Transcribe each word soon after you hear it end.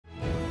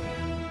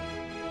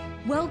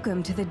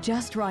Welcome to the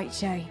Just Right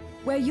Show,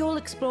 where you'll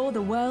explore the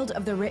world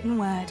of the written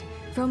word,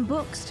 from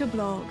books to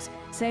blogs,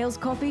 sales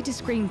copy to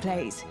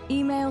screenplays,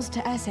 emails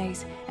to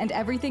essays, and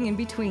everything in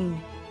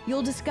between.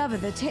 You'll discover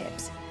the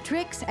tips,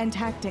 tricks, and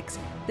tactics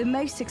the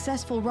most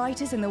successful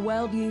writers in the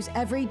world use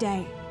every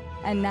day.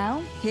 And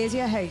now, here's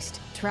your host,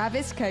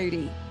 Travis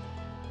Cody.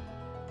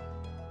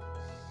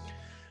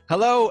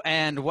 Hello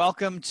and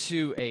welcome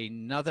to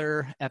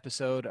another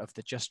episode of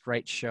the Just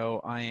Right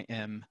Show. I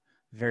am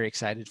very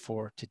excited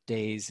for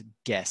today's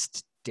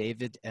guest,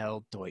 David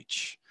L.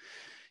 Deustch.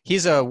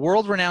 He's a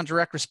world-renowned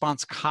direct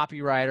response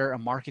copywriter, a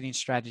marketing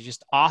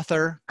strategist,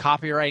 author,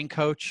 copywriting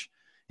coach.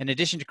 In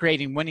addition to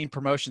creating winning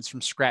promotions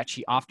from scratch,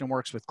 he often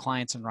works with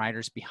clients and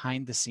writers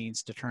behind the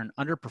scenes to turn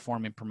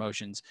underperforming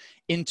promotions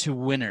into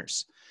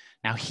winners.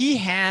 Now, he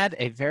had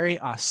a very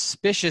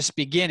auspicious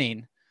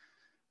beginning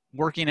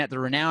working at the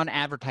renowned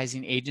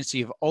advertising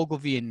agency of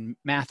Ogilvy and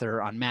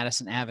Mather on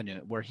Madison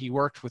Avenue, where he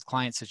worked with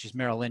clients such as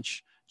Merrill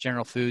Lynch,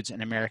 General Foods,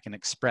 and American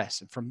Express.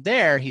 And from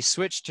there, he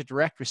switched to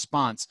direct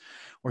response,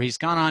 where he's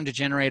gone on to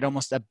generate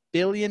almost $1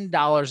 billion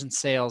in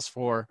sales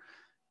for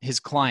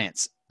his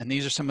clients. And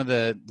these are some of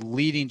the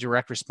leading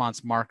direct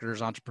response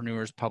marketers,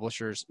 entrepreneurs,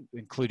 publishers,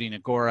 including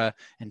Agora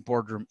and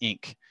Boardroom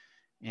Inc.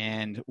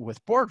 And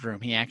with Boardroom,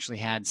 he actually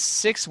had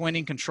 6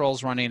 winning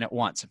controls running at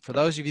once. And for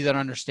those of you that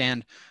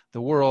understand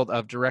the world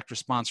of direct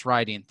response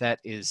writing, that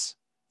is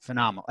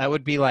phenomenal. That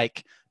would be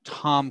like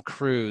Tom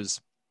Cruise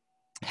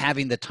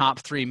having the top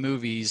 3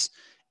 movies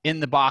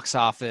in the box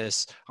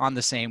office on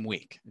the same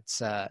week.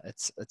 It's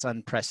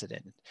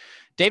unprecedented.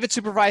 David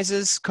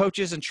supervises,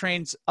 coaches, and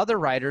trains other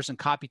writers and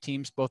copy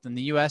teams both in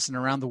the U.S. and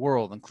around the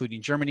world,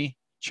 including Germany,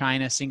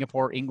 China,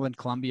 Singapore, England,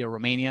 Colombia,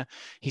 Romania.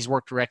 He's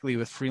worked directly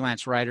with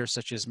freelance writers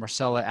such as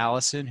Marcella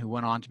Allison, who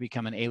went on to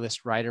become an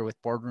A-list writer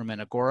with Boardroom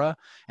and Agora,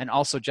 and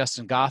also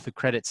Justin Goff, who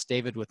credits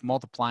David with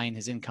multiplying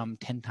his income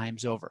 10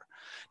 times over.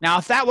 Now,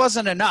 if that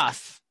wasn't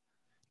enough,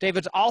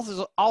 David's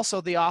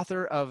also the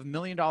author of $1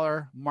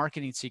 Million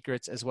Marketing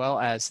Secrets, as well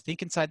as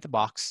Think Inside the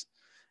Box,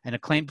 an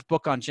acclaimed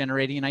book on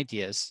generating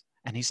ideas.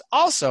 And he's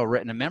also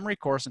written a memory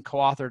course and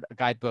co-authored a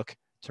guidebook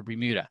to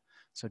Bermuda.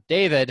 So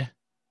David,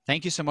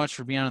 thank you so much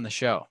for being on the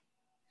show.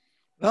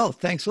 Well,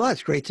 thanks a lot.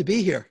 It's great to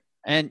be here.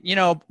 And, you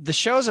know, the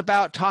show's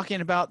about talking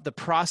about the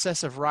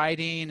process of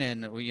writing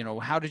and, you know,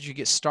 how did you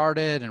get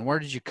started and where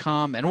did you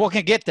come? And we'll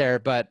get there,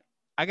 but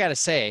I got to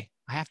say,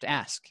 I have to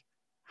ask,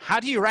 how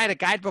do you write a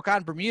guidebook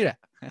on Bermuda?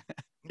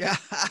 Yeah.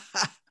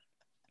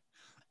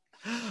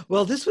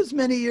 Well, this was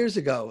many years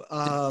ago.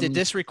 Did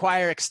this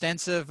require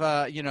extensive,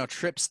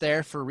 trips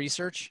there for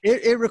research?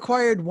 It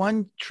required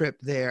one trip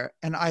there,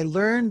 and I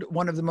learned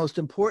one of the most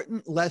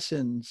important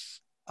lessons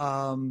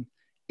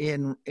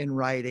in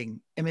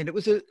writing. I mean, it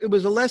was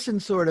a lesson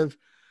sort of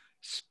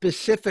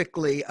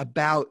specifically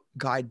about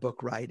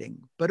guidebook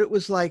writing, but it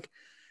was like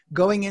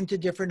going into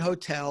different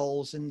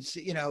hotels and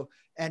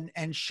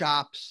and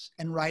shops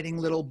and writing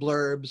little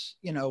blurbs,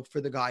 for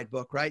the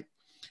guidebook, right?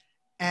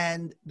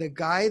 And the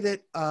guy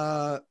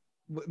that,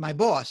 my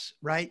boss,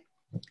 right?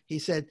 He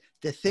said,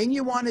 the thing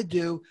you want to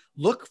do,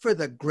 look for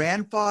the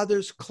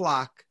grandfather's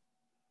clock,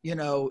 in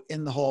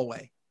the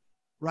hallway,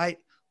 right?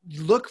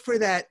 Look for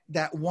that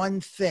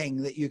one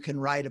thing that you can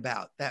write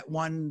about, that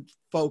one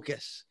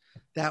focus,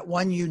 that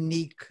one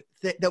unique,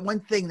 that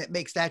one thing that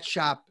makes that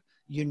shop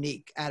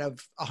unique out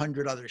of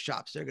 100 other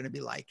shops. They're going to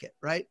be like it,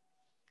 right?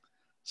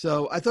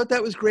 So I thought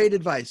that was great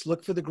advice.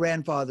 Look for the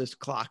grandfather's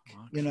clock,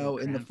 in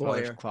the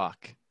foyer.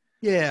 Clock.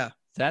 Yeah.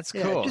 That's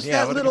cool. Just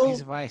yeah, that what little a good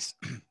piece of advice.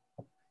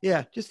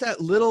 Yeah, just that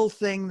little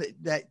thing,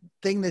 that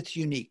thing that's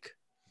unique.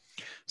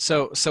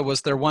 So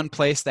was there one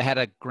place that had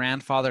a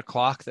grandfather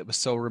clock that was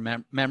so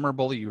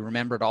memorable you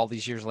remembered all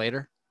these years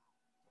later?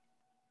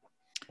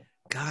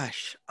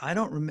 Gosh, I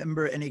don't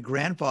remember any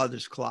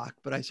grandfather's clock,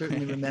 but I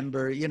certainly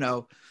remember,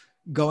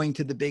 going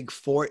to the big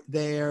fort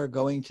there,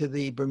 going to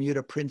the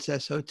Bermuda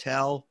Princess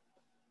Hotel,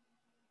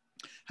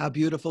 how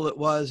beautiful it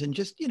was. And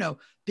just,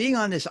 being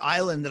on this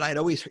island that I'd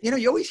always,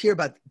 you always hear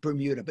about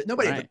Bermuda, but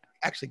nobody ever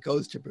actually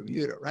goes to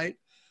Bermuda, right?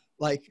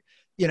 Like,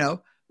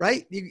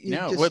 right?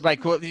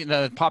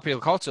 The popular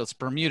culture, it's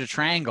Bermuda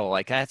Triangle.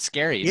 Like, that's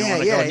scary. You don't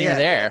want to go near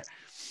there.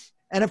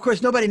 And of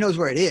course, nobody knows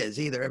where it is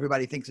either.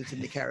 Everybody thinks it's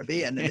in the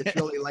Caribbean, and it's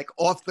really like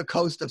off the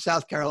coast of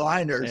South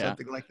Carolina or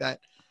something like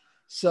that.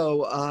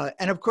 So,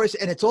 and of course,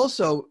 and it's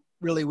also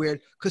really weird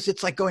because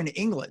it's like going to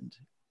England.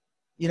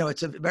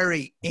 It's a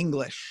very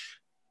English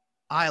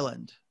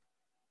island.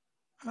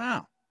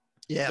 Wow.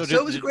 Yeah. So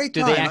it was a great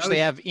time. Do they actually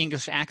have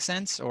English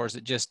accents, or is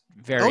it just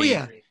very? Oh,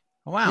 yeah.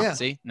 Oh, wow. Yeah.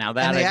 See, now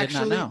that I did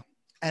not know.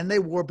 And they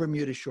wore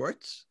Bermuda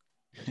shorts.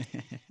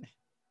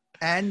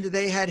 And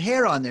they had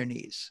hair on their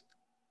knees.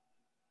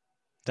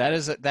 That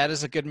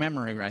is a good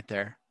memory right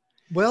there.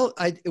 Well,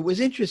 it was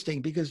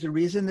interesting because the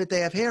reason that they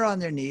have hair on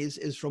their knees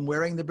is from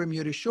wearing the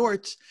Bermuda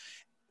shorts.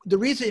 The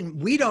reason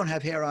we don't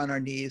have hair on our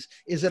knees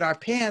is that our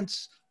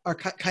pants are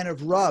kind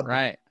of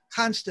rubbed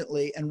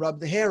constantly and rub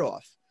the hair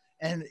off.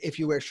 And if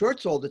you wear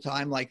shorts all the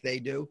time like they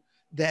do,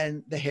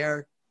 then the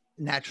hair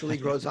naturally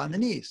grows on the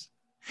knees.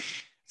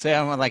 So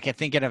I'm like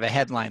thinking of a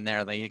headline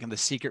there, like the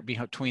secret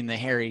between the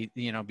hairy,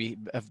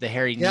 of the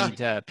hairy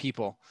need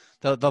people,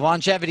 the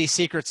longevity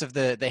secrets of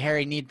the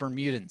hairy need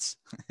Bermudans.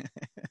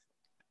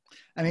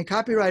 I mean,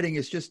 copywriting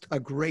is just a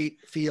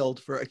great field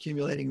for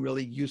accumulating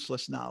really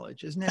useless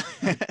knowledge, isn't it?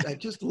 I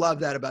just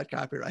love that about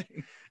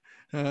copywriting.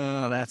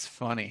 Oh, that's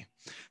funny.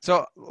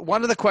 So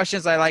one of the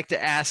questions I like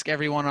to ask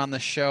everyone on the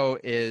show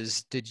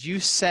is, did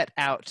you set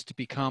out to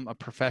become a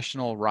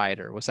professional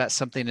writer? Was that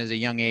something as a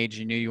young age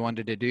you knew you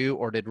wanted to do,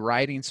 or did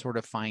writing sort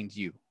of find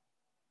you?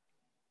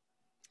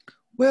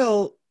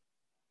 Well,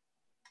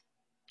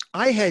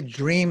 I had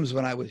dreams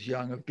when I was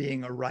young of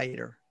being a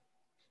writer.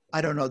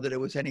 I don't know that it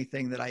was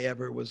anything that I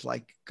ever was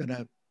like going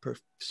to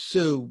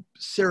pursue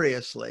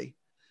seriously,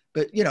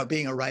 but,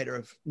 being a writer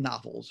of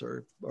novels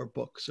or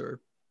books or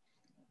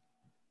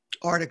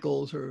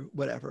articles or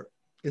whatever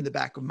in the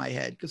back of my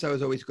head, because I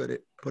was always good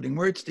at putting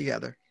words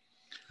together.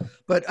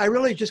 But I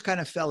really just kind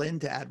of fell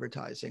into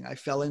advertising. I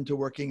fell into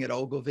working at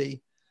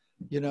Ogilvy.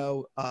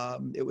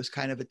 It was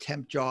kind of a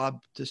temp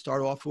job to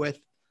start off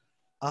with.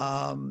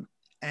 It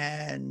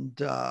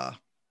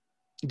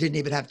didn't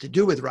even have to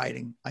do with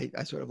writing.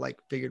 I sort of like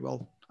figured,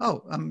 well,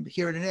 I'm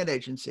here at an ad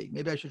agency.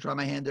 Maybe I should try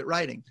my hand at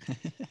writing.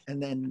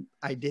 And then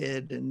I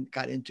did and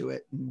got into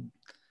it and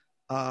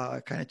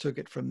kind of took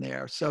it from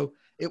there. So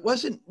it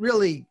wasn't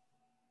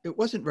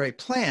very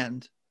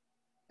planned.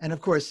 And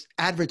of course,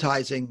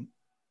 advertising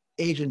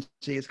agency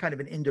is kind of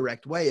an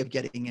indirect way of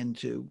getting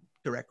into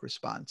direct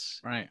response.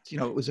 Right.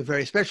 It was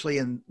especially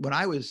when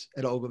I was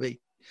at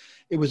Ogilvy,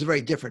 it was a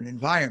very different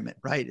environment,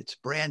 right? It's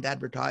brand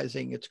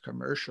advertising, it's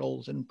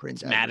commercials and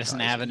print advertising.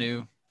 Madison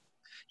Avenue.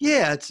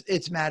 Yeah,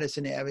 it's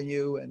Madison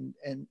Avenue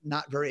and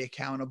not very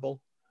accountable.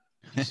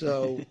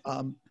 So,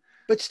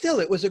 but still,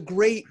 it was a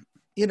great,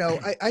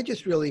 I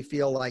just really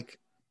feel like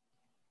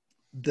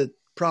the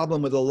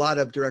problem with a lot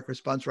of direct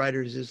response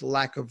writers is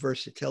lack of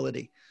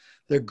versatility.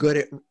 They're good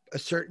at a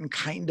certain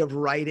kind of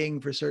writing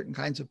for certain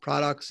kinds of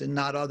products and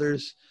not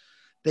others.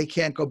 They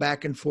can't go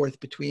back and forth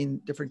between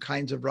different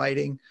kinds of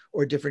writing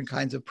or different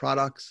kinds of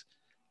products.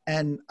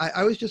 And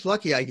I was just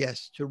lucky, I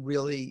guess, to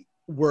really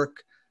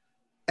work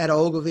at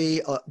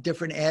Ogilvy,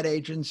 different ad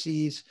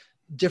agencies,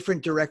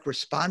 different direct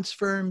response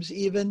firms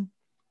even.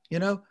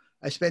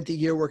 I spent a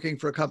year working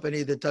for a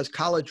company that does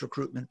college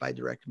recruitment by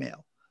direct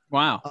mail.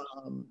 Wow.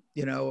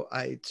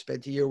 I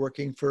spent a year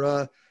working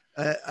for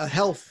a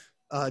health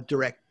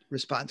direct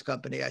response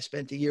company. I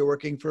spent a year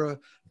working for a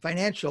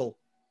financial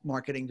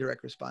marketing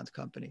direct response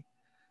company.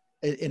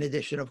 In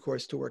addition, of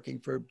course, to working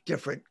for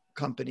different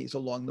companies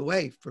along the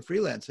way for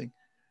freelancing.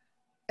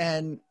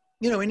 And,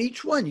 in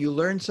each one, you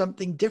learn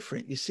something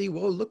different. You see,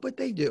 well, look what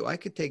they do. I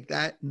could take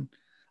that and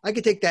I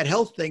could take that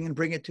health thing and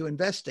bring it to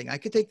investing. I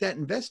could take that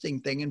investing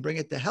thing and bring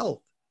it to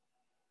health.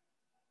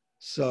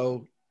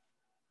 So.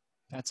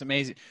 That's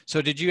amazing.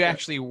 So did you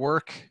actually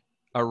work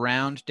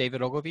around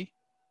David Ogilvy?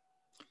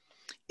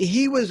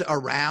 He was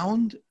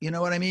around, you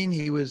know what I mean?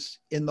 He was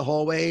in the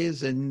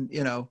hallways and,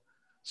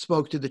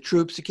 spoke to the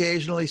troops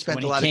occasionally,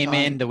 spent a lot of time. When he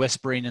came in, the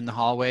whispering in the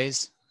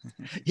hallways.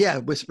 Yeah,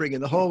 whispering in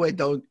the hallway,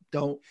 don't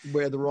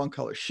wear the wrong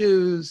color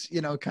shoes,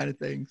 kind of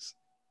things.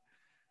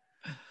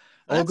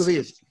 Ogilvy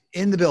is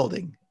in the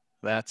building.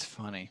 That's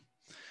funny.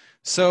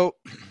 So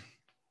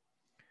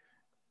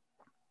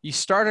you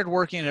started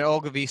working at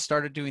Ogilvy,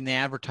 started doing the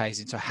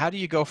advertising. So how do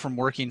you go from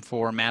working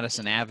for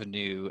Madison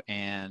Avenue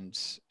and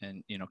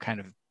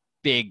kind of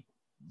big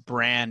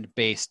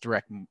brand-based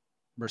direct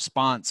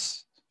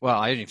response? Well,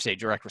 I didn't even say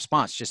direct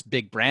response, just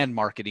big brand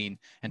marketing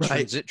and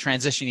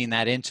transitioning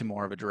that into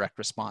more of a direct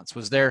response.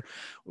 Was there,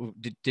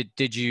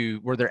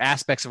 were there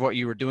aspects of what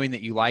you were doing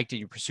that you liked and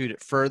you pursued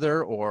it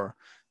further, or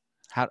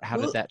how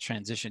did that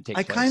transition take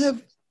place?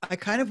 I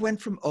kind of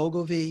went from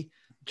Ogilvy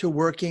to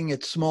working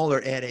at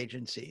smaller ad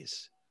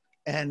agencies,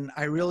 and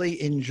I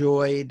really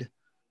enjoyed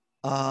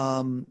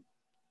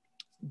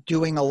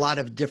doing a lot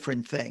of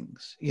different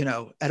things.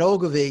 At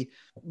Ogilvy,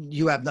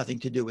 you have nothing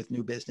to do with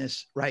new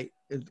business, right?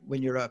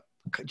 When you're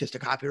just a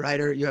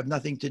copywriter, you have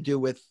nothing to do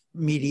with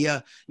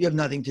media. You have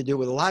nothing to do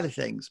with a lot of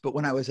things. But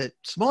when I was at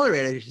smaller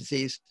ad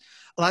agencies,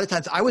 a lot of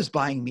times I was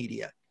buying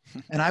media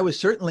and I was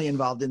certainly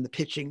involved in the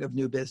pitching of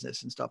new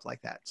business and stuff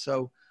like that.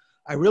 So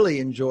I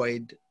really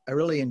enjoyed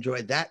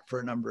that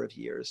for a number of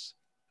years.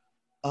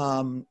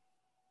 And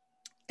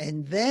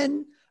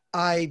then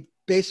I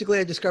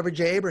discovered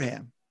Jay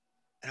Abraham.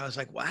 And I was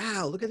like,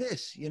 wow, look at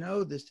this,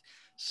 this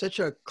such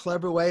a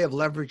clever way of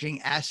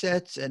leveraging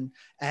assets and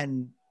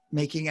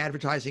making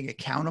advertising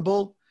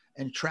accountable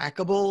and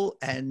trackable.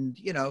 And,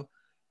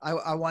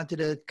 I wanted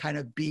to kind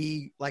of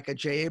be like a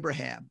Jay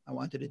Abraham. I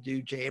wanted to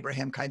do Jay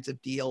Abraham kinds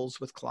of deals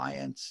with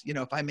clients.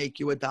 If I make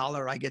you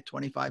 $1, I get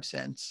 25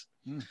 cents.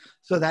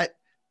 So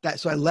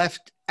so I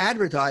left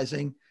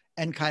advertising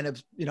and kind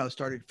of,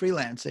 started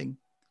freelancing.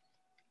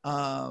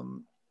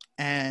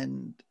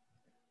 And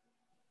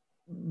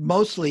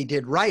mostly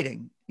did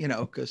writing,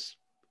 because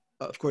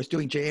of course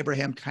doing Jay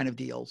Abraham kind of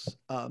deals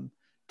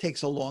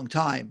takes a long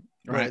time.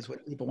 Whereas when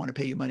people want to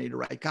pay you money to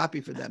write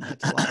copy for them,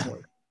 that's a lot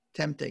more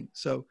tempting.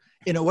 So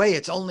in a way,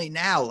 it's only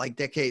now, like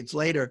decades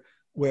later,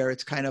 where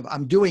it's kind of,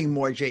 I'm doing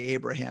more J.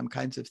 Abraham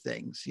kinds of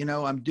things.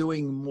 I'm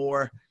doing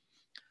more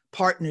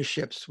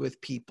partnerships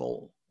with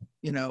people,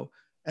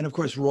 and of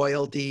course,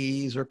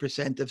 royalties or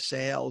percent of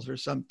sales or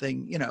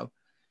something,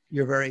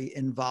 you're very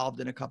involved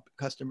in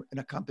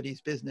a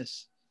company's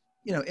business,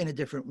 in a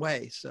different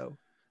way. So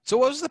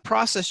what was the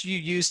process you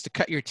used to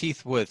cut your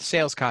teeth with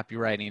sales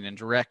copywriting and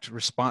direct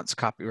response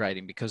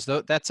copywriting? Because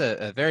that's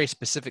a very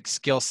specific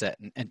skill set.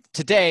 And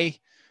today,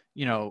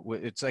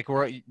 it's like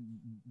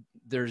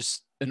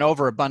there's an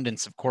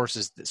overabundance of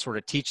courses that sort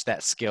of teach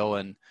that skill.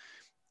 And,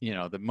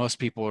 that most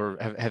people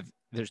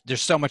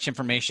there's so much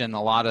information.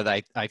 A lot of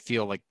that, I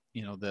feel like,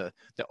 the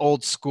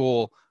old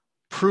school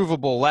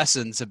provable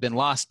lessons have been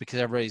lost because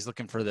everybody's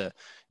looking for the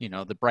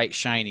bright,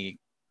 shiny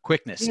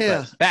quickness.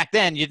 Yeah. But back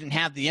then you didn't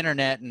have the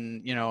internet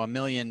and, a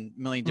million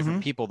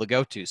different people to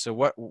go to.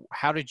 So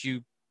how did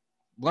you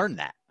learn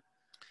that?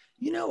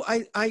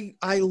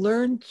 I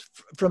learned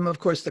from, of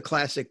course, the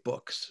classic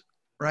books,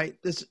 right?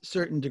 There's a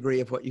certain degree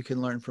of what you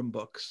can learn from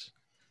books.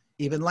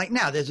 Even like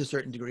now, there's a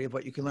certain degree of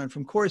what you can learn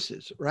from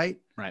courses, right?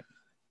 Right.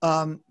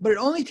 But it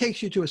only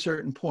takes you to a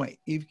certain point.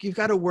 You've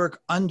got to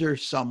work under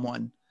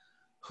someone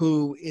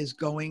who is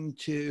going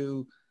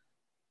to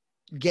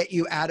get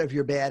you out of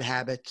your bad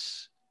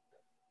habits,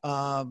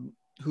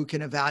 who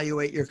can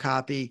evaluate your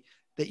copy,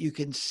 that you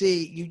can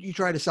see. You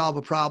try to solve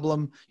a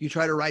problem, you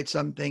try to write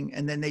something,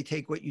 and then they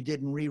take what you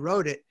did and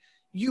rewrote it.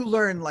 You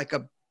learn like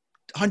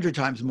 100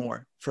 times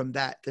more from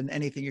that than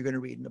anything you're going to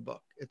read in a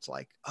book. It's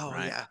like, oh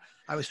right. Yeah,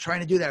 I was trying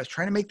to do that. I was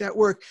trying to make that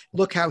work.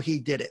 Look how he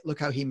did it. Look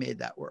how he made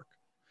that work.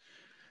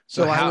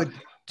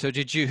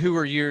 Did you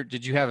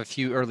have a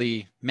few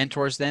early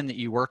mentors then that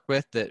you worked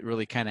with that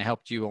really kind of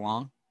helped you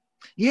along?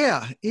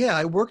 Yeah.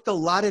 I worked a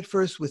lot at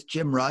first with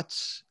Jim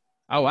Rutz.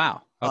 Oh,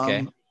 wow.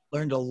 Okay.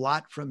 Learned a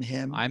lot from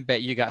him. I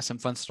bet you got some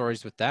fun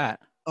stories with that.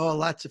 Oh,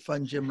 lots of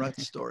fun Jim Rutz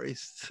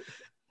stories.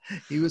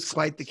 He was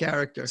quite the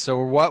character. So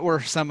what were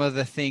some of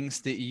the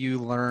things that you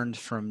learned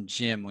from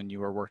Jim when you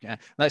were working?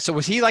 So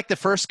was he like the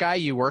first guy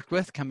you worked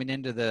with coming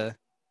into the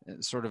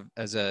sort of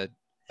as a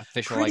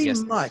official, pretty I guess?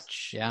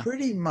 Much. Yeah.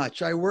 Pretty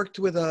much. I worked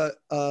with I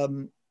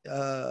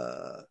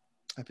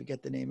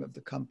forget the name of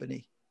the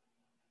company.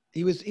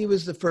 He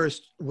was the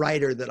first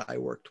writer that I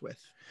worked with.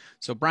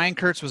 So Brian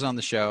Kurtz was on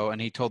the show and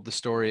he told the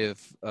story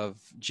of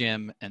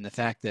Jim and the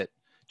fact that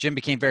Jim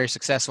became very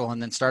successful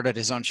and then started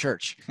his own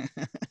church.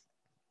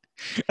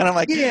 And I'm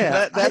like,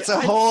 yeah, that's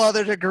a whole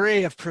other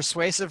degree of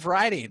persuasive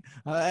writing.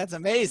 That's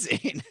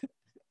amazing.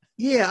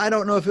 Yeah, I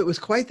don't know if it was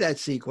quite that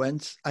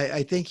sequence.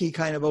 I think he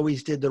kind of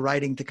always did the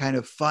writing to kind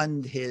of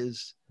fund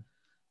his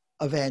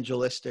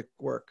evangelistic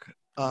work.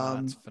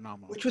 That's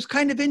phenomenal. Which was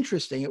kind of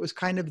interesting. It was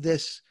kind of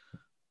this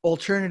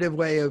alternative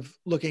way of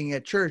looking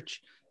at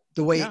church,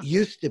 the way it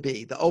used to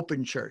be, the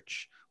open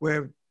church,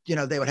 where,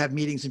 they would have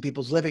meetings in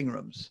people's living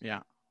rooms.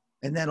 Yeah.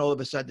 And then all of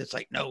a sudden it's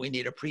like, no, we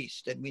need a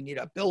priest and we need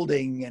a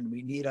building and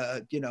we need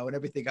and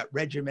everything got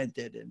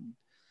regimented and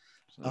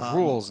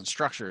rules and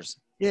structures.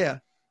 Yeah.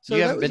 So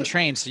you haven't been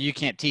trained, so you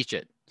can't teach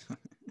it.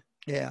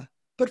 Yeah.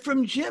 But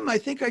from Jim, I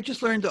think I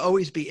just learned to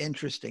always be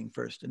interesting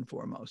first and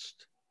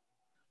foremost.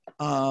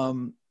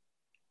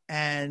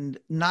 And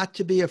not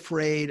to be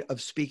afraid of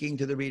speaking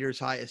to the reader's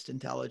highest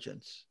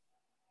intelligence.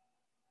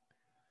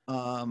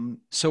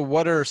 So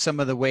what are some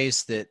of the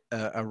ways that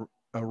a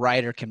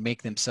writer can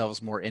make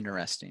themselves more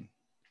interesting?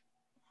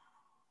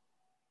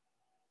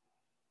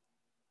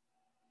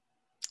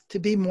 To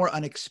be more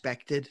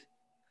unexpected,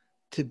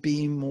 to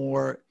be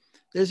more,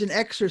 there's an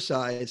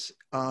exercise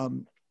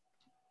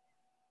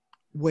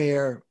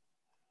where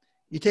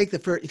you take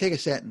a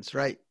sentence,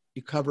 right?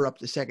 You cover up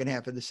the second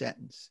half of the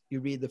sentence. You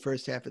read the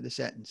first half of the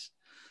sentence.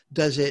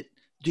 Do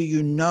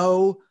you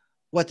know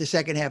what the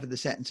second half of the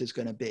sentence is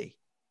going to be?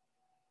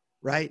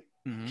 Right?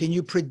 Mm-hmm. Can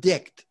you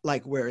predict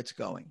like where it's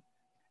going?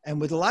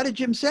 And with a lot of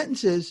Jim's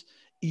sentences,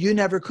 you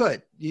never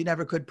could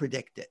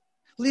predict it.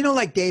 Well,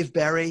 like Dave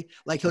Berry,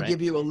 like he'll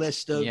give you a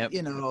list of,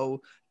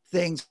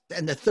 things.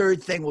 And the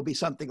third thing will be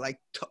something like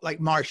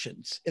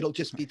Martians. It'll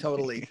just be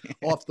totally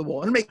off the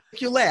wall and make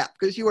you laugh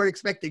because you weren't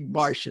expecting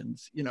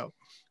Martians,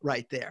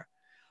 right there.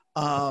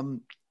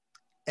 And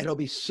it'll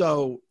be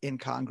so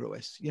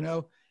incongruous,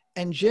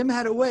 and Jim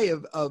had a way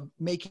of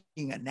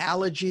making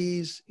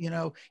analogies,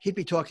 he'd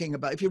be talking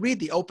about, if you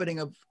read the opening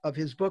of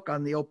his book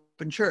on the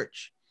open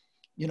church,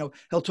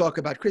 he'll talk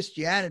about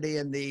Christianity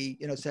in the,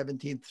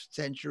 17th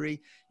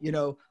century,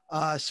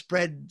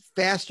 spread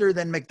faster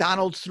than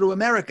McDonald's through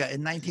America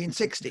in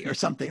 1960 or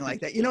something like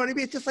that. You know what I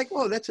mean? It's just like,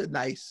 whoa,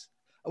 I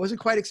wasn't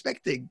quite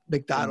expecting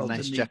McDonald's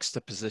nice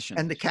juxtaposition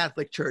and the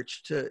Catholic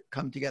Church to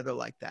come together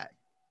like that.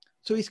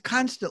 So he's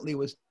constantly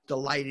was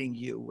delighting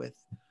you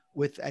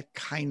with that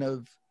kind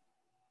of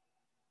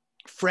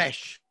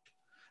fresh,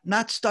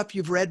 not stuff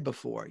you've read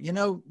before.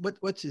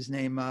 What's his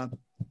name?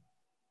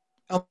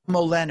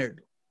 Elmo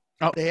Leonard.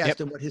 Oh, they asked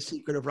him what his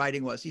secret of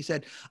writing was. He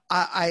said,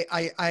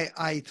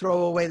 I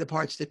throw away the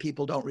parts that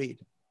people don't read.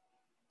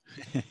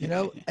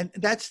 And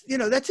that's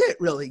it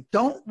really.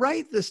 Don't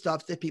write the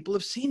stuff that people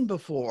have seen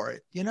before,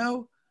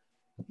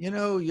 You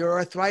know, your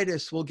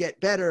arthritis will get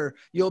better.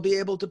 You'll be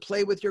able to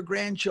play with your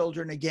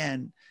grandchildren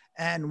again.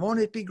 And won't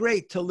it be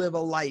great to live a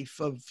life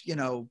of, you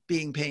know,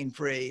 being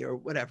pain-free or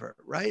whatever,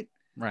 right?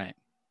 Right.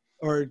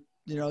 Or,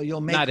 you know,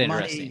 you'll make Not money.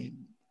 interesting.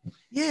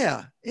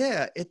 Yeah.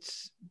 Yeah.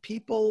 It's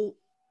people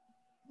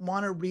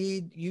want to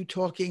read you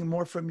talking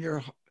more from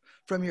your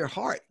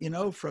heart, you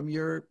know, from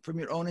your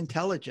own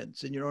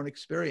intelligence and your own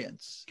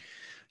experience.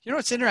 You know,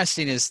 what's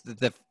interesting is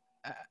the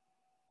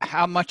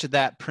how much of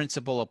that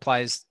principle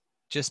applies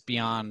just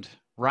beyond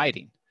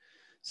writing.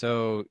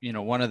 So, you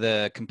know, one of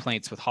the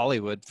complaints with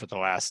Hollywood for the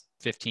last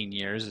 15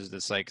 years is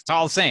it's like, it's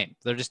all the same.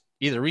 They're just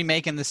either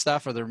remaking this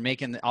stuff or they're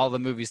making all the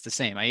movies the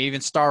same.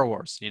 Even Star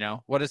Wars, you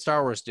know, what did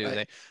Star Wars do? Right.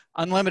 They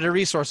unlimited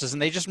resources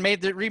and they just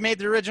remade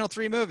the original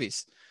 3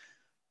 movies.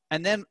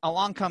 And then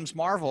along comes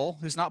Marvel,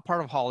 who's not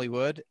part of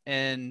Hollywood.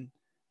 And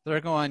they're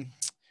going,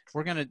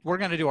 we're going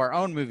to do our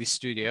own movie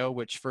studio,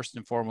 which first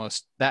and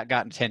foremost, that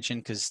got attention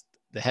because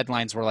the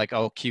headlines were like,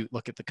 oh, cute,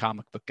 look at the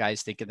comic book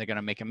guys thinking they're going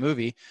to make a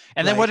movie.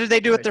 And then what did they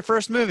do with their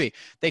first movie?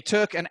 They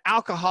took an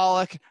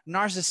alcoholic,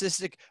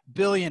 narcissistic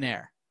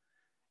billionaire.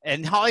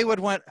 And Hollywood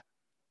went,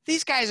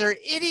 these guys are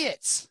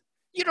idiots.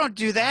 You don't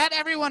do that.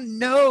 Everyone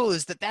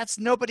knows that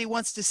nobody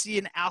wants to see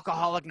an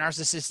alcoholic,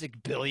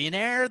 narcissistic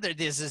billionaire.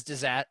 This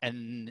is that.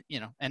 And, you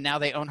know, and now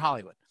they own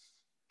Hollywood.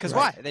 Because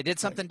why? They did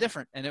something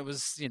different. And it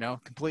was, you know,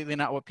 completely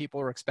not what people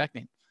were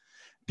expecting.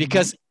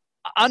 Because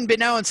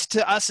unbeknownst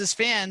to us as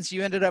fans,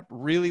 you ended up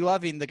really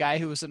loving the guy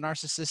who was a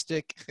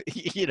narcissistic,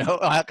 you know,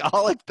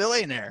 alcoholic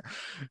billionaire.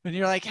 And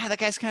you're like, yeah, that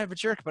guy's kind of a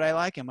jerk, but I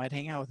like him. I'd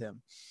hang out with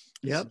him.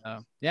 Yep.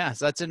 So, yeah,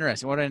 so that's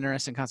interesting. What an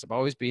interesting concept.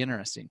 Always be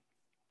interesting.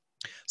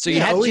 So you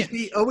had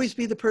always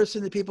be the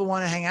person that people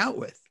want to hang out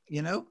with,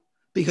 you know,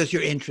 because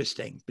you're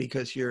interesting,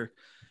 because you're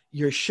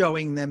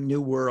showing them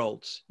new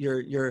worlds.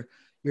 You're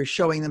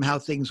showing them how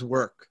things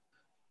work.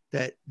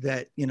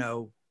 That you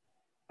know,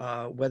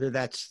 whether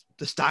that's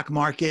the stock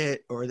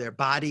market or their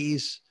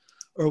bodies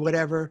or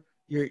whatever,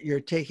 you're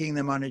taking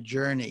them on a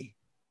journey.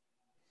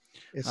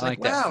 It's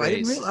like wow, I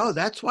didn't realize. Oh,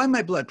 that's why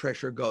my blood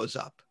pressure goes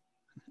up.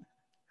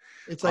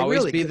 It's like always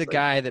really be the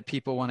guy that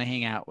people want to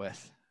hang out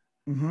with.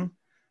 Mm-hmm.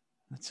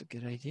 That's a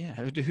good idea.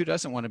 Who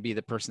doesn't want to be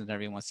the person that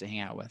everyone wants to hang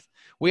out with?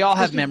 We all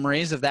have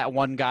memories of that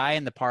one guy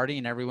in the party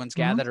and everyone's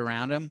gathered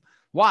around him.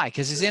 Why?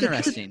 Because he's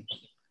interesting.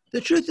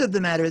 The truth of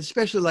the matter is,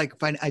 especially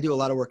like I do a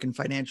lot of work in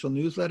financial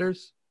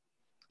newsletters,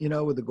 you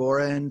know, with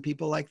Agora and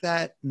people like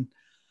that.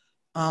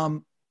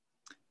 And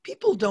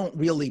people don't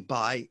really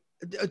buy,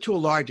 to a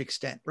large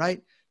extent,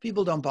 right?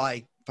 People don't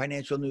buy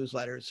financial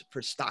newsletters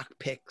for stock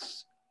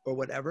picks or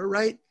whatever,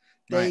 right?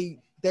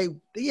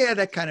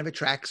 That kind of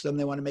attracts them.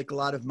 They want to make a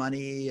lot of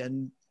money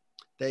and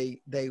they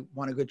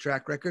want a good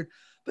track record,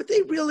 but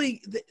they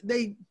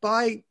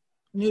buy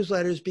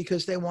newsletters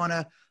because they want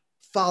to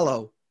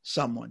follow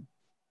someone,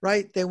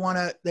 right? They want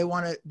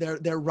to,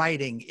 their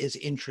writing is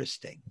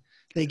interesting.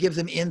 They give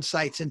them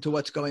insights into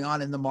what's going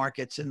on in the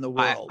markets in the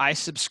world. I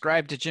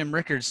subscribe to Jim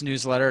Rickards'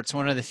 newsletter. It's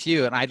one of the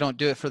few, and I don't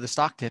do it for the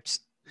stock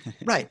tips.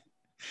 Right.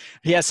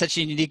 He has such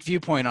a unique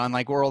viewpoint on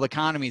like world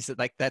economies that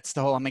like that's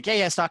the whole. I'm like,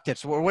 yeah, stock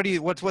tips.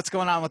 What's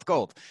going on with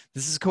gold?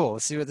 This is cool.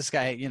 Let's see what this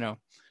guy, you know,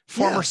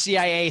 former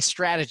CIA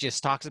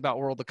strategist talks about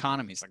world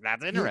economies. Like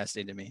that's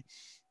interesting to me.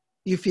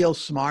 You feel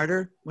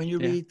smarter when you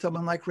read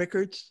someone like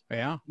Rickards.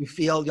 Yeah. You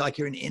feel like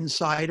you're an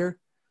insider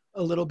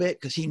a little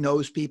bit because he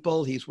knows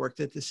people. He's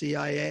worked at the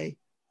CIA.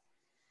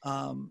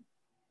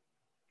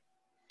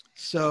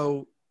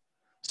 So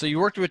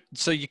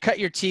you cut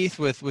your teeth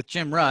with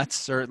Jim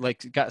Rutz, or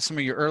like got some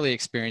of your early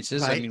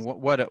experiences. Right. I mean,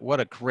 what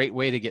a great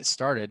way to get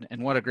started,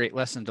 and what a great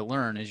lesson to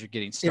learn as you're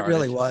getting started. It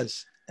really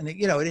was. And it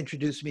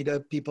introduced me to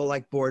people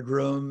like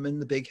Boardroom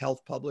and the big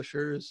health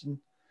publishers.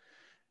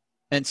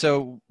 And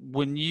so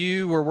when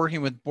you were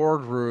working with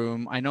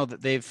Boardroom, I know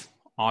that they've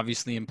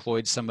obviously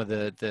employed some of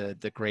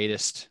the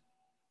greatest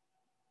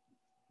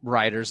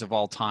writers of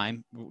all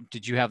time.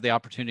 Did you have the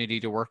opportunity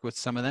to work with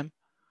some of them?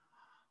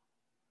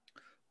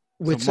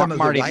 With so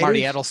Marty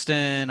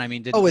Edelston. I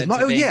mean,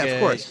 yeah, of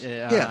course.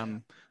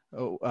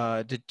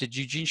 Did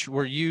Eugene?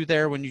 Were you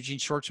there when Eugene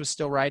Schwartz was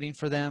still writing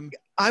for them?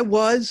 I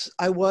was.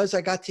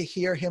 I got to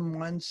hear him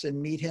once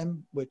and meet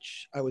him,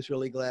 which I was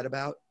really glad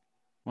about.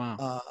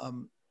 Wow.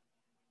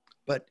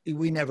 But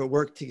we never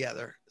worked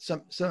together.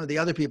 Some of the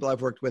other people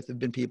I've worked with have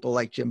been people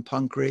like Jim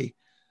Punckrey,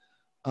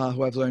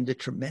 who I've learned a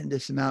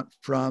tremendous amount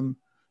from.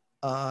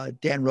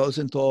 Dan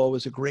Rosenthal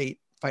was a great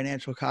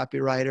financial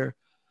copywriter.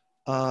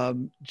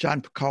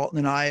 John Carlton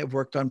and I have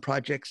worked on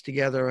projects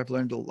together. I've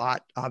learned a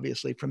lot,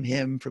 obviously, from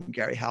him, from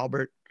Gary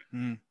Halbert,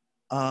 from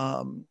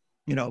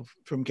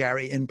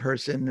Gary in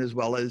person, as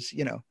well as,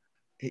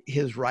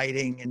 his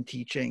writing and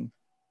teaching.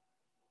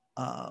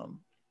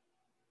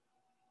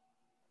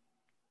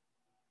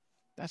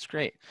 That's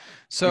great.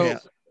 So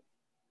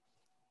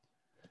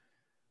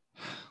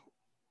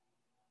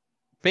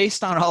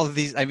based on all of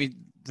these, I mean,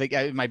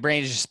 my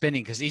brain is just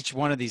spinning because each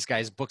one of these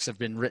guys' books have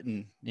been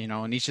written,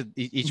 and each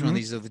one of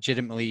these are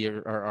legitimately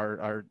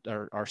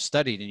are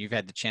studied, and you've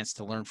had the chance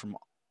to learn from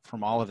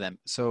all of them.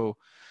 So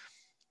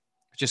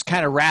just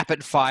kind of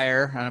rapid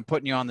fire, and I'm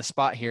putting you on the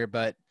spot here,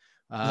 but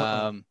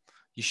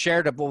you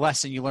shared a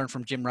lesson you learned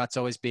from Jim Rutz.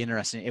 Always be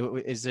interesting.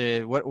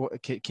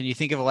 What can you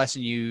think of a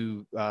lesson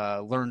you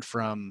learned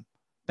from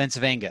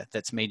Bensavenga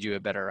that's made you a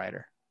better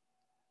writer?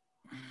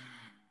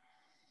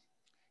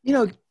 You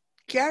know,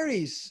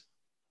 Gary's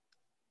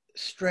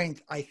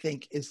strength, I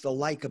think, is the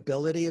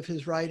likability of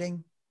his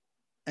writing,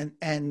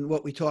 and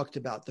what we talked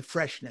about, the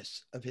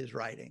freshness of his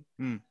writing.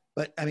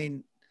 But I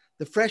mean,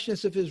 the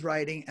freshness of his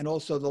writing, and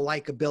also the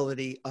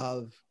likability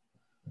of,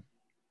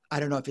 I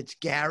don't know if it's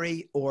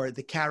Gary or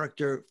the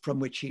character from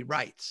which he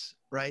writes,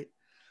 right?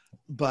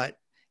 But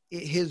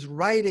his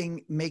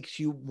writing makes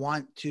you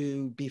want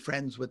to be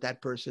friends with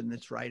that person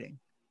that's writing.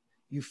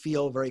 You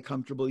feel very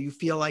comfortable. You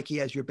feel like he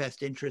has your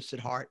best interests at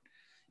heart.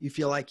 You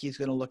feel like he's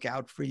going to look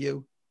out for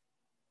you.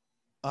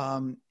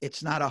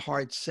 It's not a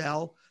hard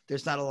sell.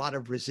 There's not a lot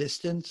of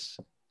resistance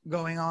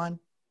going on.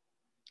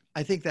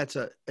 I think that's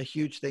a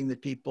huge thing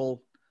that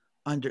people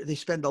they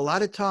spend a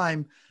lot of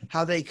time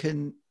how they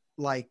can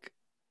like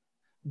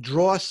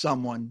draw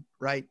someone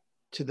right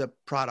to the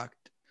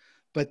product,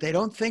 but they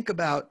don't think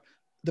about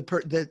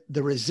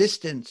the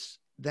resistance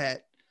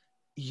that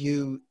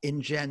you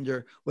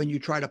engender when you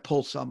try to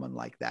pull someone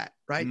like that,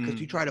 right?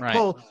 Because you try to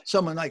pull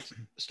someone like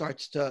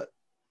starts to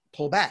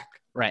pull back.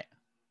 Right.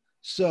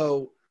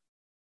 So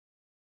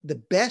the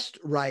best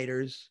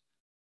writers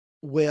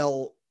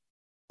will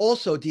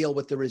also deal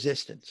with the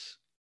resistance,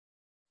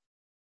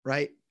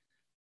 right?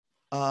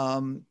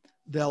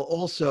 They'll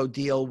also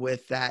deal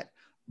with that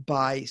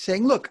by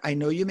saying, look, I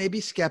know you may be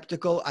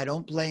skeptical. I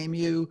don't blame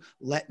you.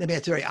 It's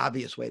a very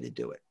obvious way to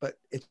do it, but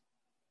it's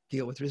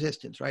deal with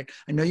resistance, right?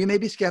 I know you may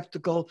be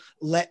skeptical.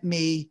 Let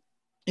me,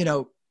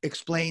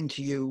 explain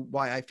to you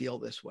why I feel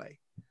this way.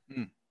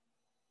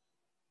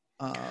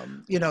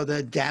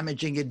 The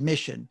damaging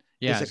admission.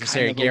 Yeah, is a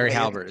kind of Gary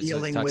Halbert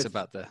talks with,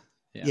 about the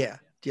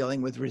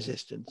dealing with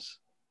resistance.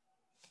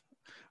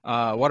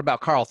 What about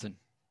Carlton?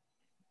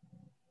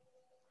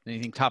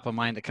 Anything top of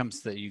mind that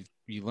comes that you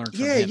learned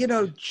from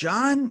him?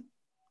 John,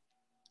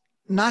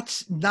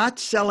 not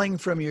selling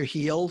from your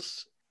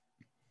heels.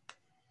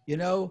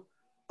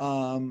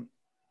 John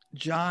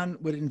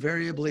would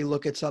invariably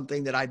look at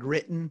something that I'd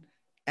written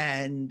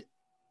and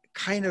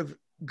kind of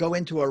go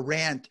into a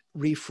rant,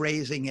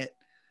 rephrasing it,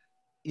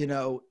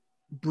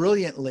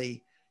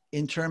 brilliantly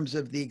in terms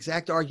of the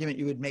exact argument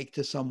you would make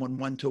to someone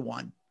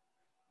one-to-one,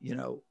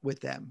 with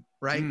them,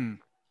 right?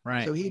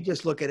 Right. So he'd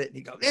just look at it and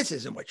he'd go, this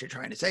isn't what you're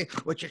trying to say.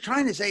 What you're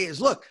trying to say is,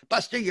 look,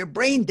 Buster, you're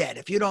brain dead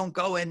if you don't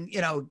go and,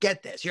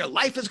 get this. Your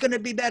life is going to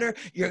be better.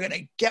 You're going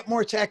to get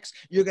more sex.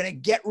 You're going to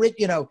get rich.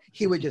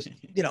 He would just,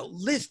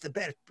 list the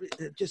best,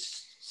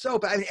 just so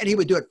bad. And he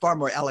would do it far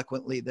more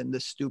eloquently than the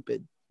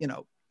stupid,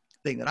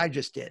 thing that I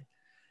just did.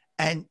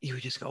 And you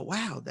would just go,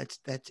 wow, that's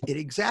it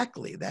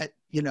exactly. That,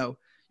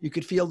 you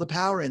could feel the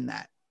power in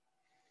that.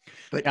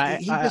 But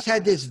he just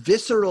had this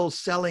visceral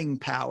selling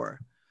power.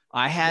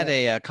 I had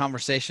a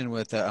conversation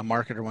with a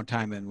marketer one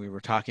time, and we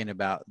were talking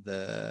about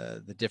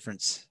the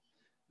difference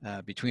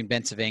between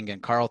Bensavenga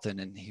and Carlton,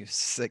 and he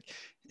was like,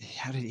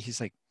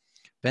 he's like,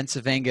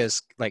 Bensavenga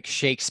is like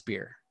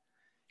Shakespeare.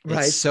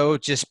 Right. It's so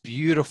just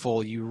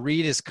beautiful. You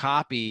read his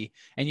copy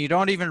and you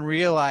don't even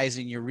realize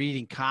you're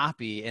reading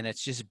copy, and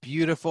it's just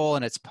beautiful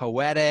and it's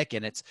poetic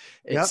and it's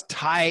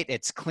tight,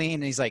 it's clean.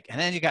 And he's like, and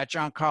then you got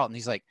John Carlton.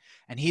 He's like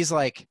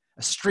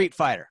a street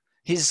fighter.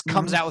 He just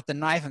comes out with the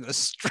knife and goes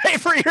straight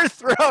for your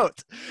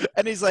throat.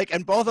 And he's like,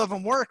 and both of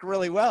them work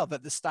really well,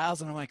 but the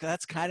styles, and I'm like,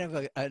 that's kind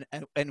of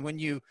and when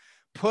you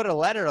put a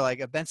letter like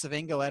a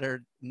Bensavenga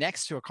letter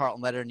next to a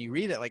Carlton letter and you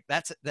read it, like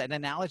that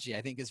analogy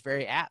I think is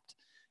very apt.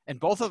 And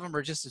both of them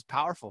are just as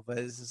powerful, but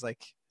it's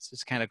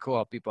just kind of cool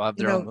how people have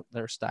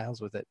their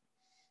styles with it.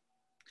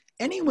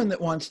 Anyone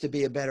that wants to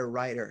be a better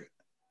writer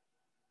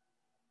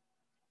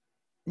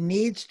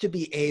needs to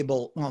be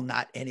able, well,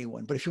 not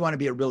anyone, but if you want to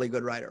be a really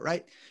good writer,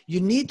 right?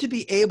 You need to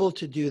be able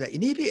to do that. You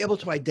need to be able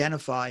to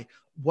identify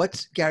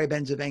what's Gary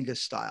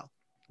Bensavenga's style,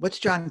 what's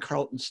John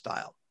Carlton's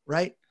style,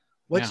 right?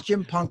 What's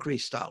Jim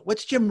Punkery's style?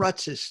 What's Jim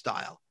Rutz's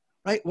style,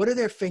 right? What are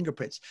their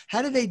fingerprints?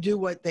 How do they do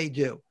what they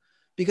do?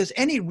 Because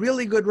any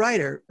really good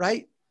writer,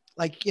 right?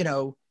 Like, you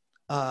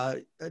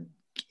say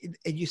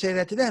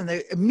that to them,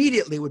 they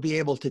immediately would be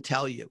able to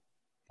tell you,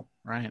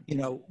 right?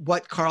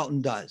 What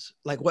Carlton does,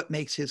 like what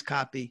makes his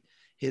copy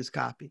his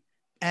copy.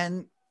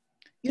 And,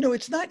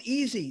 it's not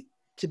easy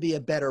to be a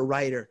better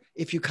writer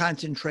if you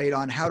concentrate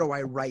on how do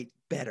I write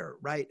better,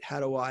 right? How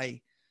do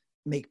I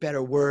make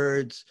better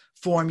words,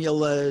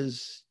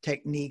 formulas,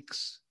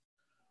 techniques?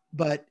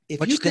 But if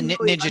what's you can the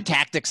ninja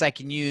tactics I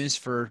can use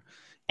for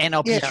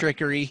NLP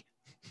trickery?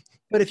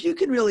 But if you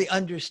can really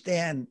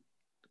understand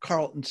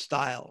Carlton's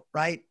style,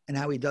 right? And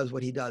how he does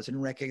what he does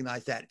and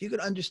recognize that. If you could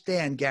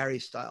understand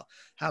Gary's style,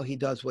 how he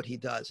does what he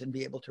does and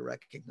be able to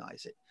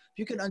recognize it. If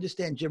you can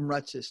understand Jim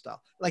Rutz's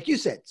style, like you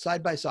said,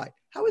 side by side,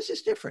 how is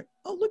this different?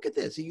 Oh, look at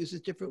this. He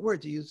uses different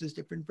words. He uses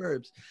different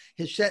verbs.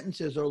 His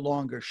sentences are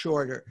longer,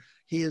 shorter.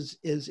 He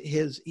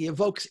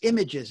evokes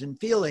images and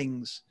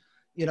feelings,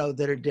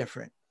 that are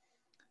different.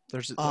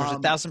 There's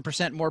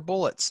 1,000% more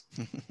bullets.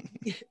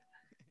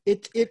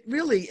 It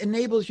really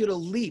enables you to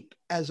leap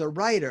as a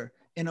writer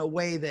in a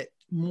way that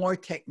more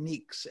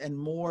techniques and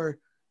more,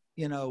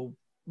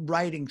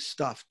 writing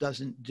stuff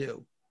doesn't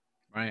do.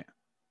 Right.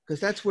 Because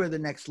that's where the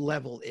next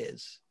level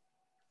is,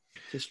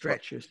 to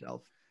stretch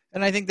yourself.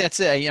 And I think that's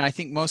it. I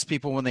think most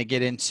people, when they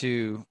get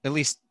into at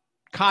least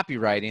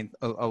copywriting,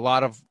 a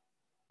lot of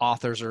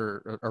authors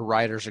or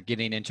writers are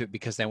getting into it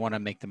because they want to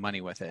make the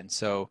money with it. And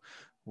so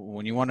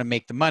when you want to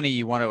make the money,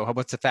 you want to,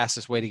 what's the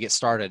fastest way to get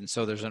started? And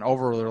so there's an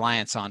over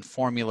reliance on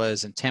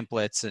formulas and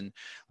templates, and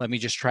let me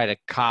just try to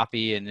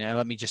copy, and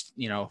let me just,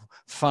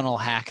 funnel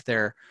hack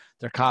their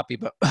copy.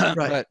 But, Right.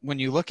 But when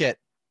you look at,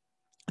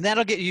 and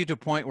that'll get you to a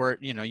point where,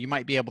 you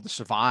might be able to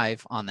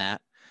survive on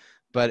that,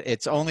 but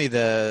it's only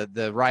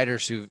the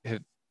writers who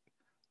have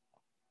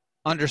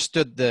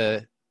understood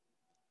the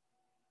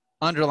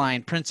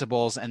underlying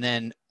principles and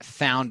then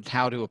found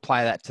how to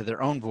apply that to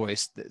their own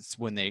voice. That's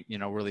when they,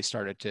 really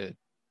started to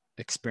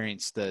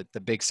experience the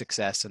big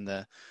success and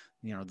the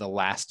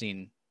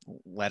lasting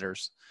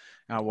letters.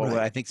 Right.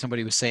 I think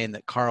somebody was saying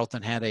that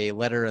Carlton had a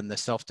letter in the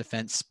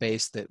self-defense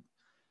space that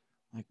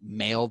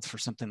mailed for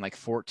something like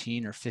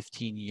 14 or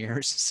 15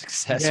 years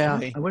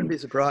successfully. Yeah, I wouldn't be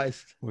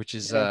surprised. Which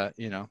is, can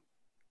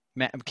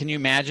you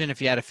imagine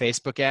if you had a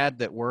Facebook ad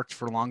that worked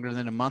for longer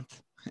than a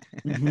month?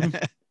 Mm-hmm.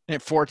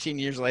 And 14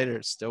 years later,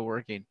 it's still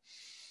working.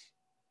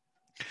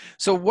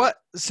 So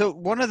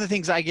one of the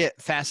things I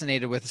get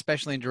fascinated with,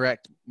 especially in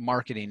direct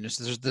marketing, is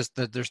there's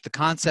the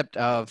concept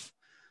of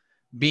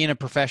being a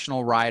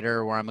professional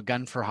writer where I'm a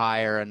gun for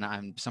hire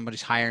and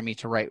somebody's hiring me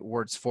to write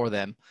words for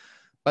them.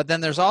 But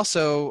then there's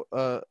also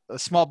a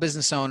small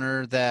business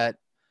owner that,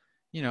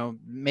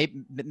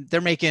 maybe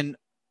they're making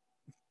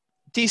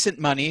decent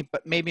money,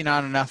 but maybe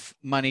not enough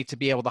money to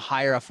be able to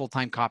hire a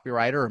full-time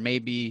copywriter, or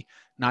maybe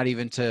not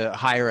even to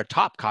hire a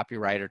top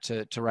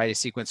copywriter to write a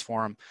sequence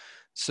for them.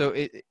 So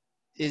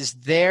is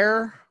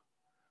there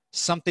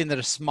something that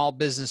a small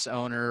business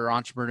owner or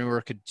entrepreneur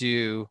could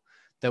do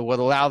that would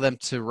allow them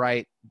to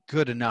write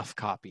good enough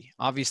copy?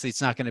 Obviously,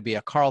 it's not going to be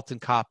a Carlton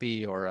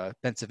copy or a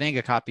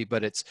Pennsylvania copy,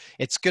 but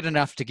it's good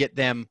enough to get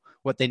them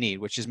what they need,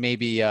 which is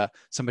maybe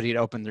somebody to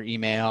open their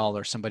email,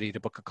 or somebody to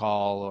book a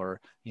call, or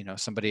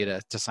somebody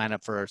to sign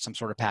up for some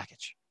sort of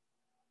package.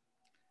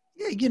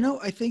 Yeah,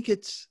 I think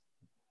it's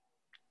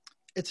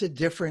a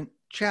different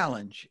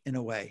challenge in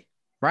a way.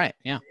 Right.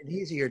 Yeah. An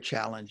easier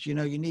challenge. You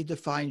need to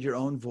find your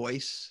own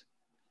voice.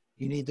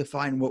 You need to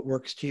find what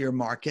works to your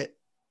market.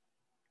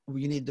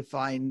 You need to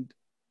find,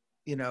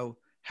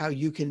 how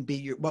you can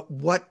be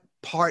what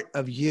part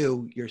of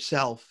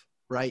yourself,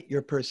 right?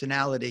 Your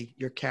personality,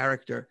 your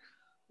character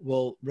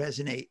will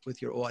resonate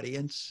with your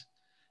audience.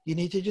 You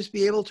need to just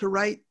be able to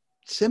write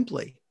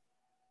simply,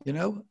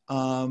 you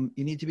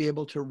need to be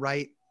able to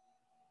write.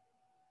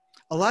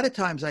 A lot of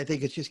times I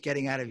think it's just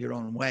getting out of your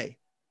own way,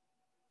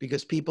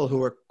 because people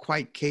who are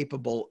quite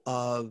capable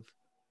of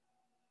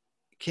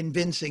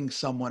convincing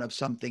someone of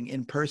something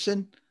in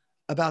person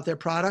about their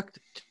product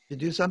to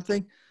do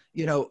something,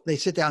 they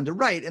sit down to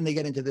write and they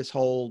get into this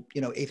whole,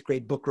 8th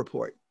grade book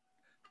report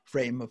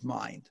frame of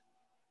mind,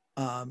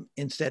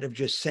 instead of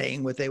just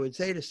saying what they would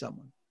say to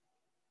someone,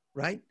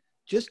 right?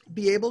 Just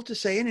be able to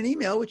say in an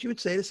email what you would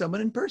say to someone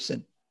in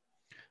person.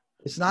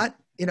 It's not,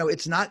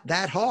 it's not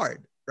that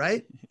hard,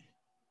 right?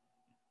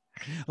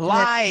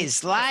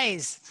 Lies.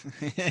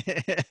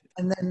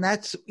 And then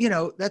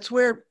that's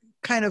where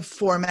kind of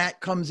format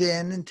comes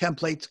in and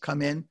templates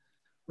come in,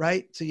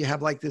 right? So you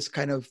have like this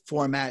kind of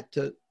format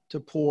to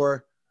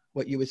pour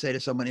what you would say to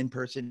someone in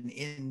person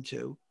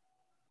into.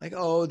 Like,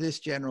 oh, this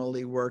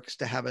generally works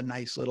to have a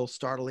nice little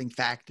startling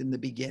fact in the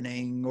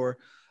beginning, or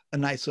a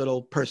nice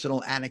little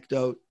personal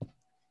anecdote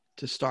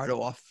to start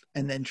off,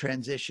 and then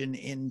transition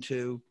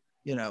into,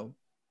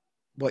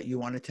 what you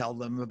want to tell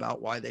them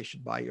about why they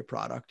should buy your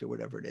product or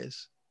whatever it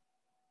is.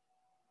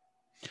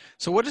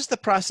 So what is the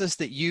process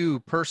that you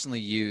personally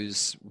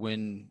use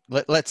when,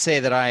 let's say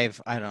that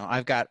I've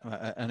got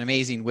an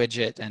amazing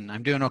widget and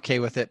I'm doing okay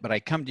with it, but I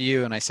come to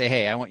you and I say,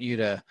 hey, I want you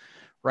to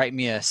write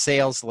me a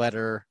sales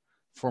letter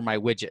for my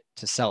widget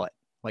to sell it.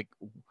 Like,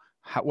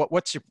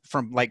 what's your,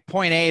 from like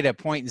point A to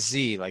point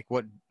Z, like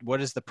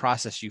what is the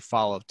process you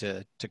follow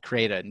to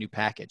create a new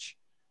package?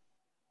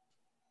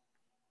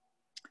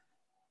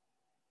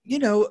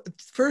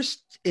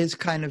 First is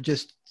kind of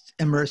just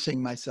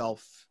immersing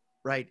myself,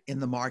 right, in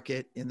the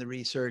market, in the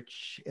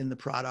research, in the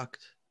product.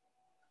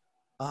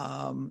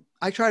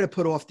 I try to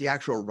put off the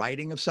actual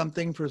writing of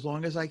something for as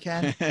long as I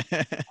can,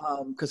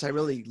 because I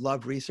really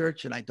love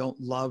research and I don't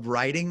love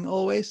writing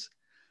always.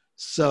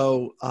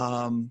 So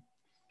and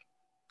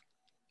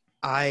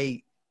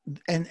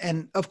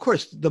of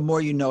course, the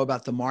more you know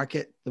about the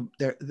market,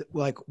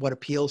 like what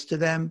appeals to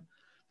them,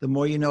 the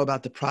more you know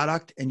about the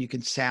product, and you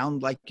can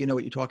sound like you know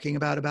what you're talking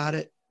about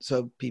it,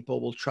 so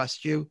people will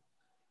trust you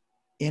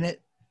in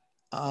it,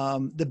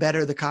 the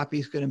better the copy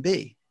is going to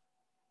be.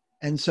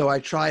 And so I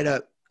try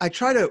to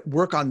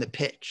work on the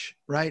pitch,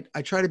 right?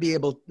 I try to be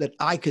able that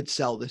I could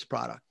sell this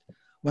product.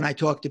 when I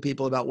talk to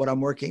people about what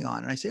I'm working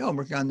on. And I say, oh, I'm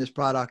working on this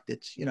product.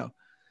 It's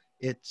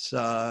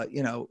a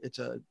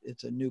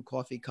new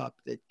coffee cup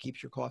that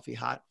keeps your coffee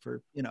hot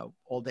for,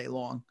 all day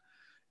long.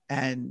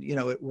 And,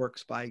 it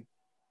works by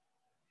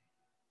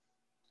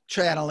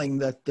channeling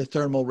the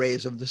thermal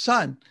rays of the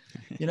sun,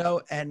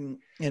 and,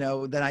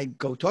 then I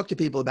go talk to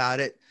people about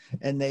it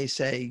and they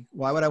say,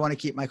 why would I want to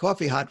keep my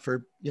coffee hot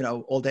for,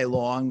 all day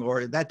long?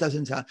 Or that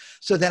doesn't sound,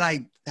 so then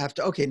I have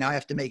to, okay, now I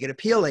have to make it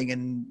appealing,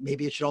 and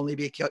maybe it should only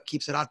be,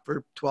 keeps it hot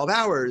for 12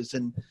 hours.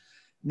 And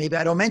maybe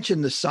I don't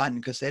mention the sun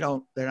because they're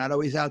not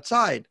always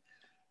outside.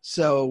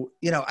 So,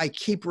 I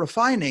keep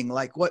refining,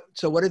 like what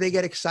do they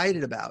get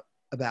excited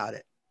about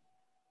it?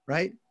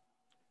 Right.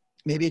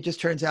 Maybe it just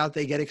turns out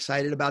they get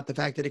excited about the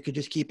fact that it could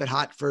just keep it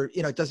hot for,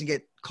 it doesn't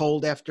get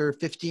cold after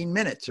 15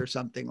 minutes or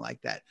something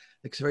like that.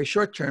 It's a very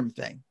short-term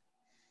thing.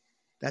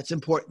 That's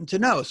important to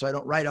know. So I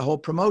don't write a whole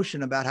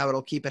promotion about how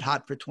it'll keep it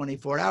hot for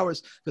 24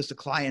 hours because the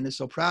client is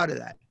so proud of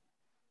that.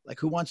 Like,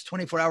 who wants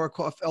 24-hour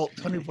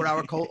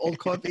cold old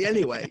coffee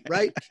anyway,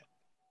 right?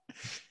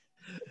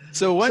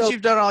 So once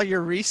you've done all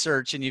your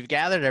research and you've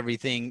gathered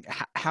everything,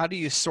 how do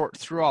you sort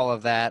through all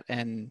of that,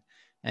 and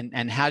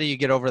how do you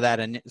get over that?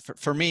 And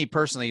for me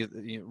personally,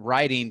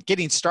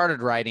 getting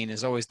started writing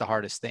is always the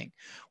hardest thing.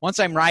 Once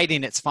I'm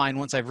writing, it's fine.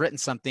 Once I've written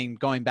something,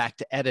 going back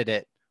to edit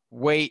it,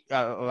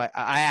 I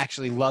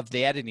actually love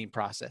the editing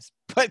process,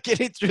 but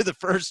getting through the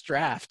first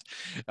draft,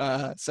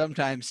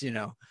 sometimes,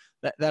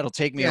 that'll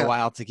take me a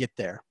while to get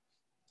there.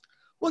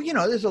 Well,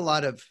 there's a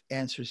lot of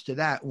answers to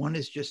that. One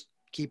is just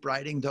keep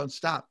writing, don't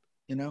stop,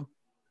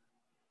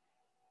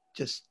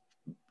 just,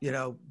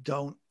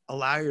 don't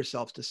allow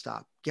yourself to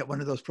stop. Get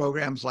one of those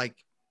programs like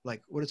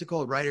what is it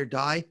called? Write or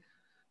Die,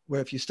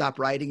 where if you stop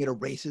writing, it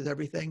erases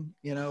everything,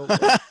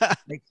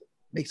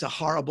 makes a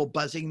horrible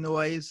buzzing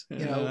noise,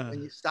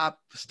 when you stop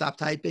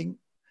typing.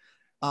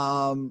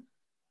 So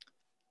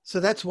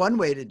that's one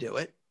way to do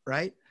it,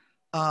 right?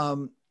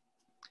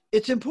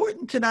 It's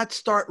important to not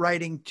start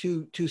writing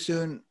too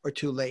soon or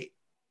too late,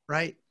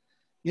 right?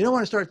 You don't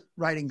want to start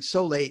writing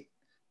so late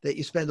that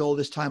you spend all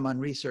this time on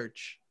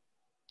research,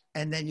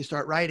 and then you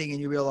start writing and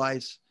you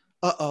realize,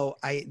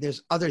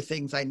 there's other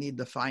things I need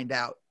to find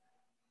out.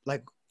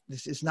 Like,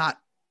 this is not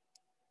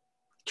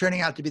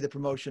turning out to be the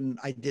promotion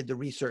I did the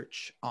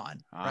research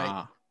on,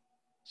 right?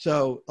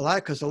 So a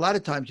lot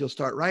of times you'll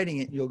start writing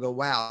it and you'll go,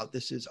 wow,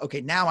 this is,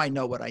 okay, now I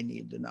know what I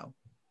need to know.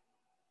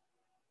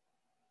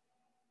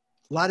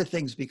 A lot of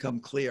things become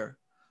clear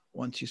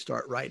once you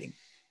start writing.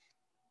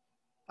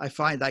 I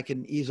find I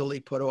can easily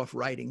put off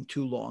writing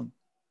too long.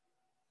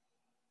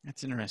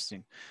 That's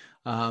interesting.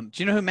 Do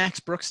you know who Max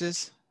Brooks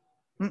is?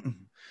 Mm-mm.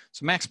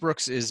 So Max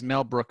Brooks is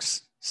Mel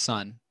Brooks'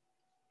 son.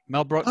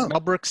 Mel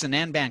Brooks and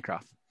Anne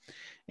Bancroft.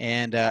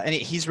 And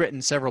he's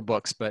written several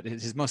books, but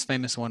his most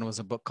famous one was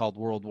a book called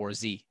World War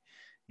Z.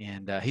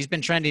 And he's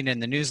been trending in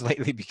the news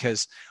lately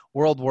because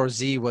World War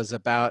Z was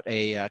about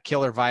a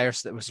killer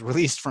virus that was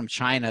released from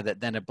China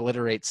that then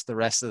obliterates the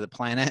rest of the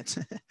planet.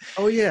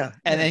 Oh, yeah.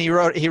 And then he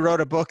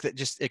wrote a book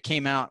that it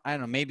came out, I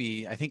don't know,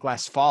 I think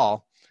last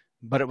fall,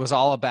 but it was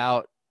all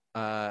about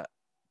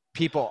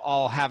people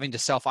all having to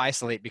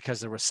self-isolate because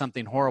there was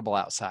something horrible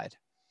outside.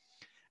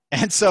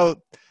 And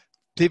so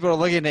people are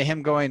looking at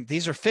him going,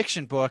 these are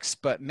fiction books,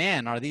 but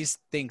man, are these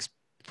things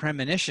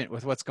premonition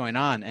with what's going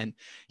on? And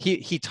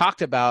he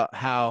talked about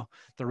how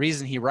the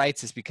reason he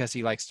writes is because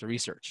he likes to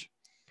research.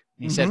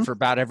 He said for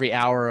about every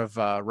hour of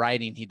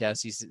writing he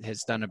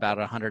has done about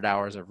 100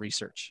 hours of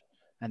research.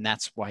 And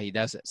that's why he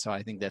does it. So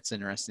I think that's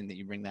interesting that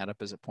you bring that up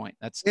as a point.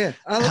 That's a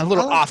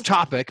little off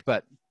topic,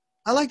 but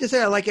I like to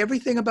say I like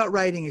everything about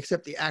writing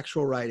except the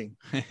actual writing.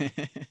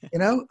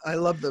 I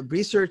love the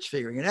research,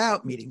 figuring it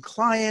out, meeting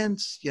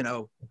clients,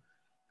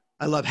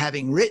 I love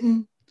having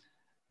written.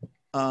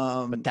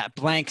 But that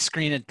blank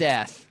screen of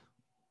death.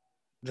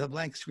 The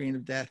blank screen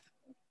of death.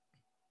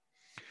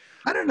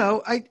 I don't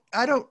know.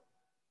 I don't,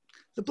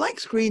 the blank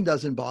screen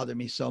doesn't bother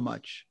me so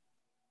much.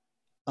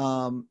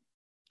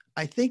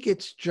 I think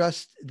it's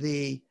just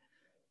the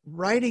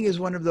writing is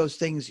one of those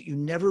things you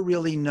never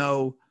really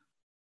know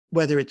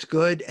whether it's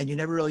good, and you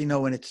never really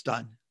know when it's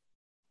done.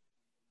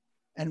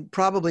 And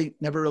probably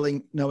never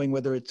really knowing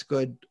whether it's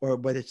good or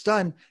whether it's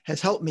done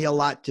has helped me a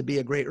lot to be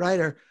a great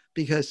writer,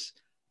 because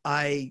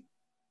I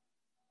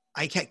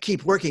can't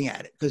keep working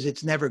at it because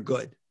it's never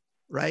good,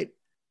 right?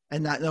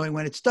 And not knowing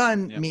when it's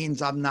done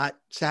means I'm not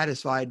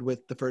satisfied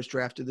with the first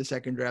draft or the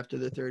second draft or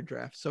the third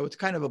draft. So it's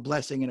kind of a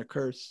blessing and a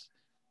curse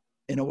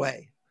in a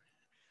way.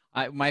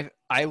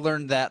 I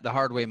learned that the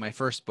hard way in my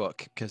first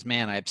book, because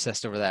man, I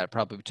obsessed over that. It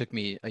probably took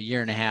me a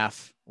year and a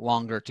half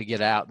longer to get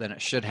out than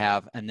it should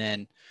have. And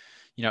then,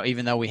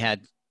 even though we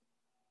sent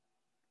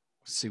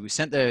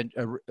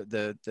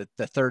the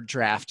third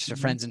draft to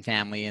friends and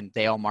family, and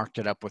they all marked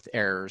it up with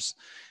errors.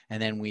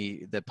 And then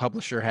the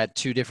publisher had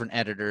two different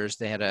editors.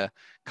 They had a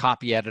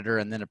copy editor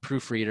and then a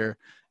proofreader.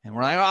 And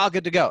we're like, oh,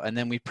 good to go. And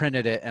then we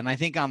printed it. And I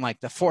think on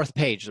like the fourth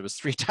page, there was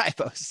 3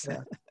 typos.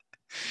 Yeah.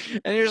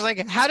 And you're just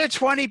like, how did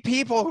 20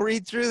 people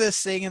read through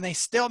this thing and they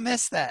still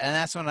miss that? And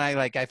that's when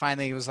I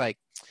finally was like,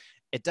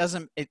 it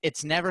doesn't,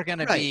 it's never going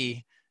to Right.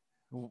 be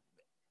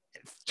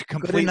Good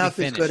completely enough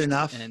finished. is good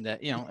enough. And,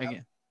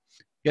 again,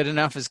 good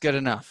enough is good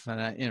enough.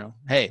 And,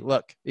 hey,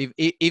 look,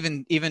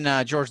 even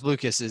George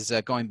Lucas is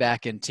going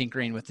back and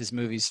tinkering with his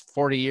movies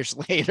 40 years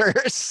later.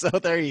 So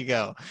there you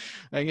go.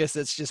 I guess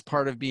that's just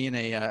part of being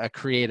a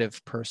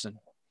creative person.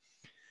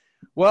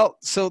 Well,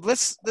 so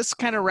let's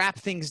kind of wrap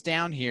things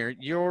down here.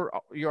 You're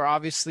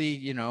obviously,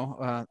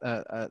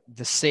 the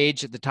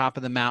sage at the top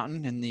of the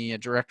mountain in the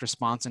direct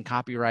response and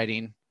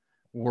copywriting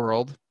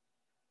world.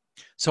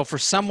 So for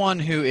someone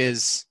who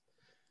is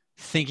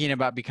thinking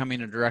about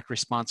becoming a direct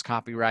response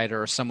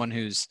copywriter, or someone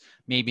who's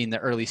maybe in the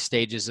early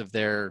stages of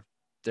their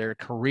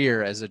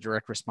career as a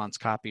direct response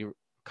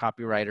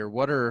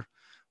copywriter,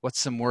 what's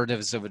some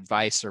words of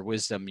advice or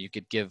wisdom you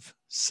could give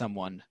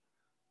someone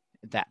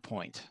at that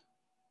point?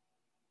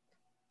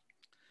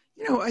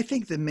 I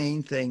think the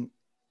main thing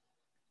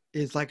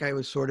is, like I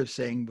was sort of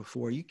saying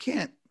before,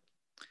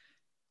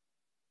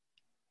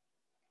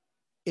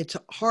 it's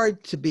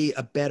hard to be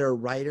a better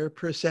writer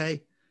per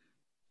se,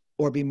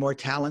 or be more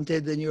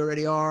talented than you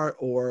already are,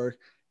 or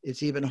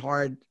it's even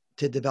hard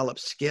to develop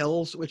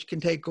skills, which can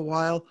take a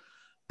while,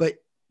 but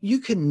you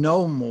can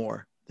know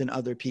more than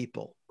other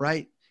people,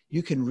 right?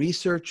 You can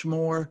research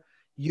more,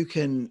 you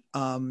can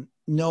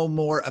know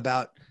more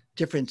about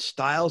different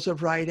styles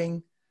of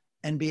writing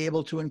and be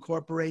able to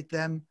incorporate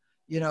them.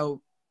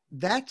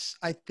 That's,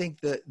 I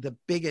think, the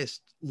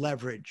biggest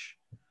leverage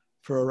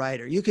for a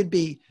writer. You could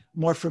be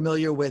more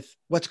familiar with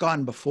what's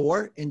gone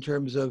before in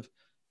terms of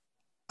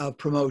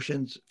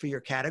promotions for your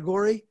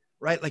category,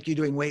 right? Like you're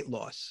doing weight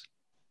loss,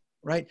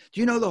 right?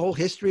 Do you know the whole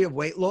history of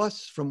weight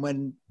loss from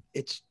when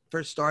it's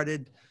first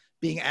started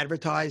being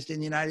advertised in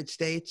the United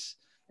States,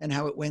 and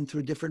how it went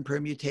through different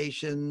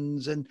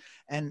permutations, and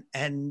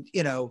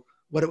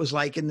what it was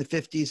like in the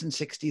 50s and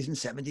 60s and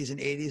 70s and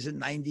 80s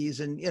and 90s,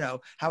 and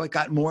how it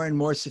got more and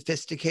more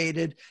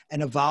sophisticated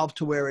and evolved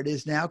to where it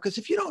is now? Because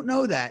if you don't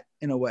know that,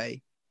 in a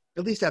way,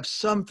 at least have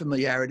some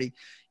familiarity,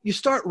 you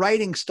start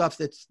writing stuff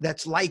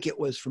that's like it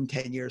was from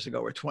 10 years ago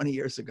or 20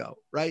 years ago,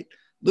 right?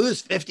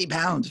 Lose 50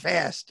 pounds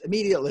fast,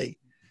 immediately,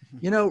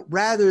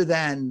 rather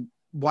than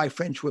why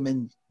French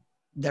women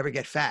never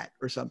get fat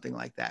or something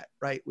like that,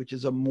 right? Which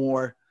is a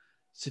more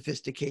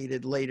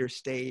sophisticated, later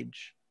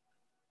stage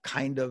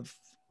kind of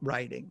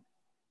writing.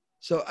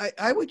 So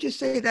I would just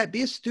say that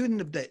be a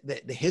student of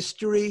the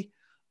history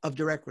of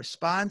direct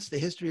response, the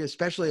history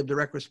especially of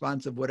direct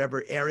response of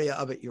whatever area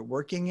of it you're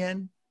working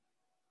in.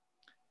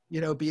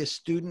 Be a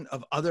student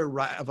of other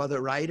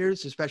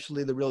writers,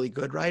 especially the really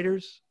good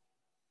writers.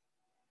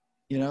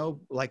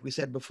 Like we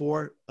said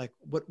before, like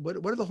what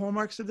are the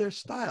hallmarks of their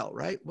style,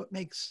 right? What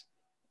makes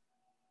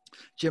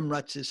Jim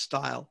Rutz's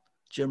style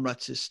Jim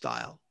Rutz's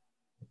style?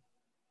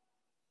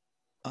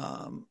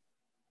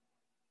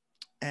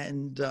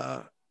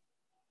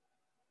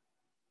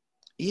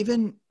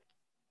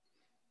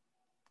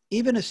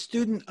 Even a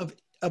student of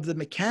the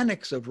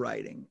mechanics of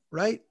writing,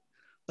 right?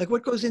 Like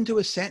what goes into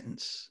a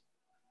sentence,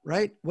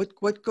 right?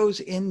 What goes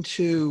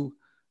into,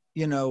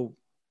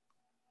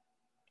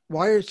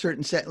 why are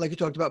certain like you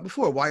talked about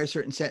before, why are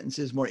certain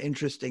sentences more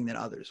interesting than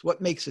others?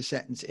 What makes a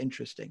sentence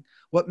interesting?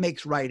 What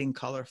makes writing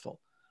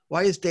colorful?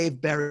 Why is Dave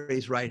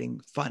Barry's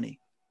writing funny?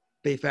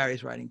 Dave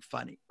Barry's writing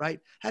funny, right?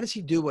 How does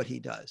he do what he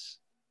does?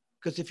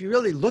 Because if you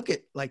really look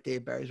at like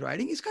Dave Barry's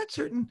writing, he's got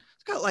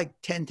like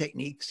 10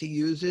 techniques he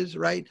uses,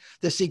 right?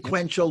 The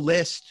sequential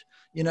list,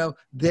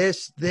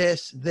 this,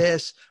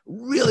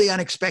 really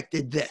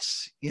unexpected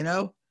this,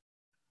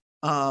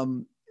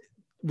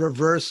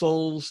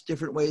 reversals,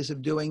 different ways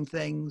of doing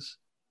things,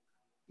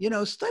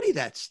 study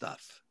that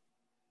stuff.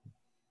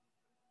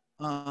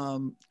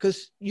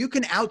 Because you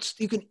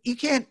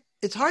can't,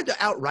 it's hard to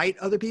outright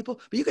other people,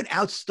 but you can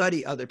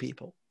outstudy other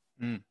people.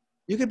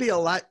 You can be a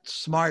lot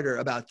smarter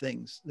about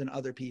things than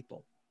other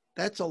people.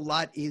 That's a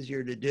lot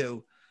easier to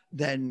do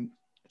than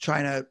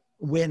trying to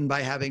win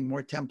by having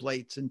more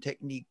templates and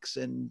techniques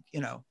and,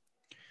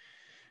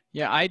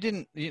 Yeah, I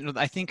didn't,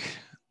 I think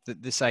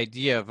that this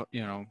idea of,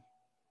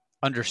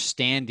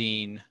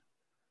 understanding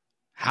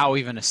how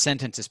even a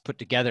sentence is put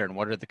together and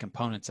what are the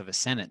components of a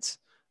sentence.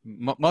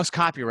 Most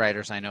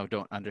copywriters I know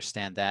don't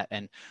understand that.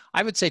 And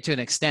I would say to an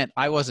extent,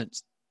 I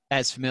wasn't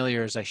as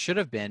familiar as I should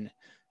have been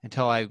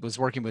until I was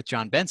working with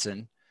John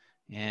Benson.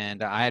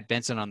 And I had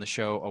Benson on the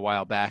show a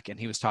while back, and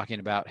he was talking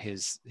about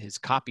his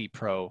Copy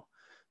Pro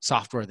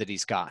software that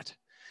he's got.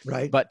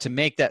 Right. But to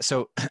make that,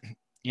 so,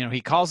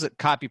 he calls it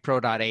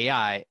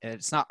copypro.ai.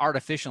 It's not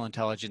artificial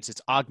intelligence,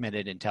 it's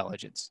augmented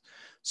intelligence.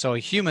 So a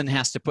human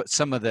has to put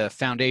some of the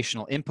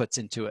foundational inputs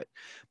into it.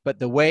 But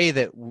the way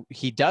that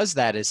he does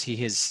that is he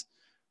has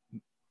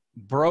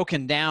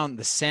broken down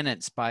the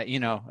sentence by,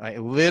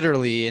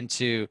 literally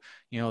into,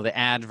 the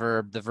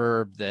adverb, the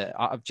verb, the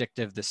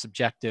objective, the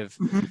subjective,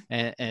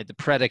 and the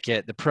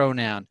predicate, the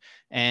pronoun.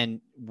 And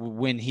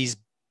when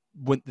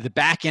the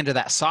back end of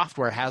that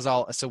software has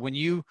so when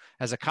you,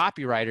 as a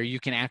copywriter, you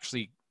can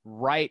actually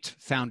write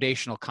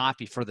foundational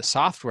copy for the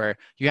software,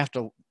 you have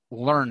to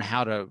learn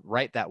how to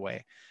write that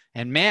way.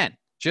 And man,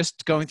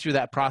 just going through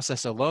that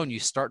process alone, you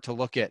start to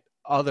look at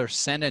other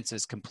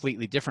sentences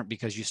completely different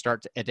because you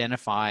start to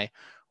identify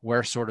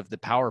where sort of the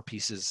power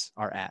pieces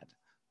are at.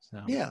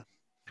 So, Yeah.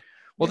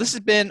 Well, this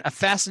has been a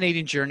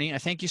fascinating journey. I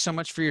thank you so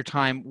much for your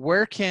time.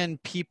 Where can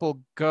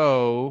people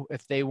go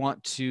if they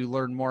want to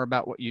learn more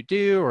about what you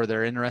do, or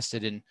they're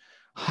interested in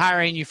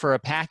hiring you for a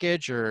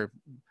package, or,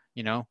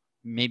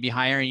 maybe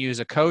hiring you as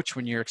a coach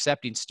when you're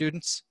accepting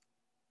students?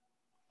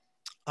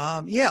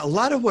 Yeah, a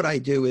lot of what I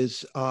do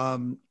is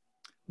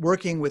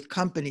working with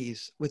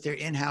companies with their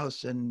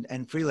in-house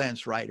and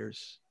freelance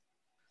writers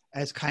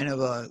as kind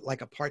of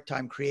like a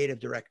part-time creative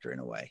director in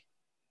a way.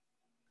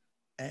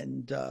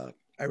 And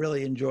I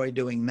really enjoy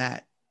doing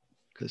that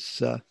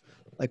because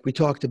like we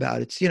talked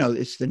about, it's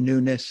the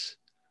newness,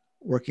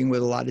 working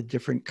with a lot of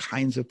different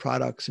kinds of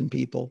products and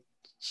people.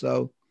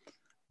 So,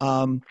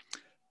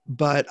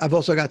 but I've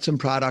also got some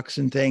products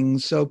and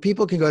things. So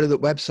people can go to the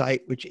website,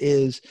 which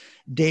is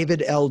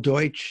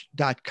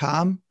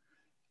davidldeustch.com.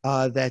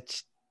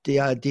 That's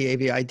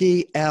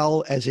David,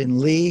 L as in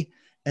Lee,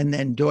 and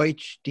then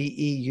Deutsch,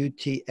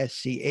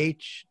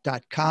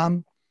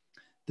 DEUTSCH.com.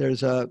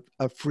 There's a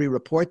free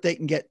report they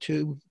can get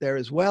to there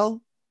as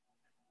well.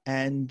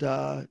 And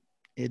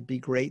it'd be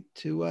great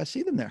to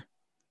see them there.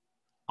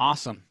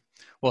 Awesome.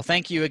 Well,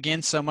 thank you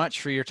again so much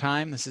for your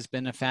time. This has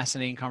been a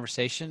fascinating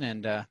conversation,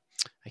 and I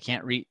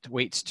can't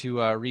wait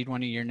to read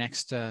one of your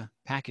next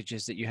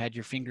packages that you had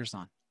your fingers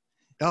on.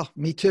 Oh,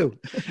 me too.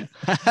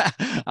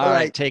 All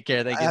right. Take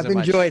care. Thank you so much. I've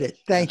enjoyed it.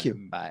 Thank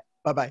you. Bye.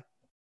 Bye-bye.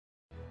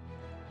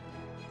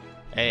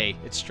 Hey,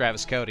 it's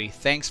Travis Cody.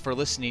 Thanks for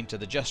listening to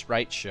the Just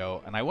Right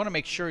Show, and I want to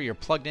make sure you're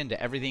plugged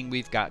into everything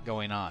we've got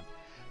going on.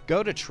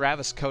 Go to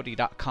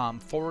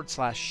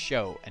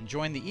traviscody.com/show and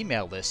join the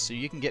email list so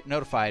you can get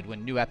notified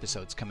when new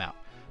episodes come out.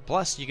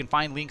 Plus, you can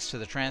find links to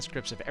the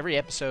transcripts of every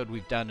episode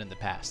we've done in the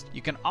past.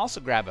 You can also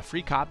grab a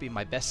free copy of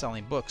my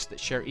best-selling books that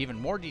share even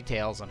more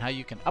details on how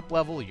you can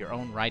up-level your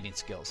own writing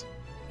skills.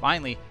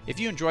 Finally, if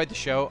you enjoyed the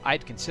show,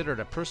 I'd consider it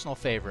a personal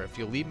favor if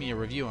you'll leave me a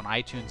review on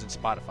iTunes and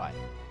Spotify.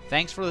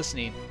 Thanks for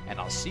listening,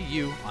 and I'll see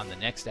you on the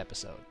next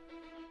episode.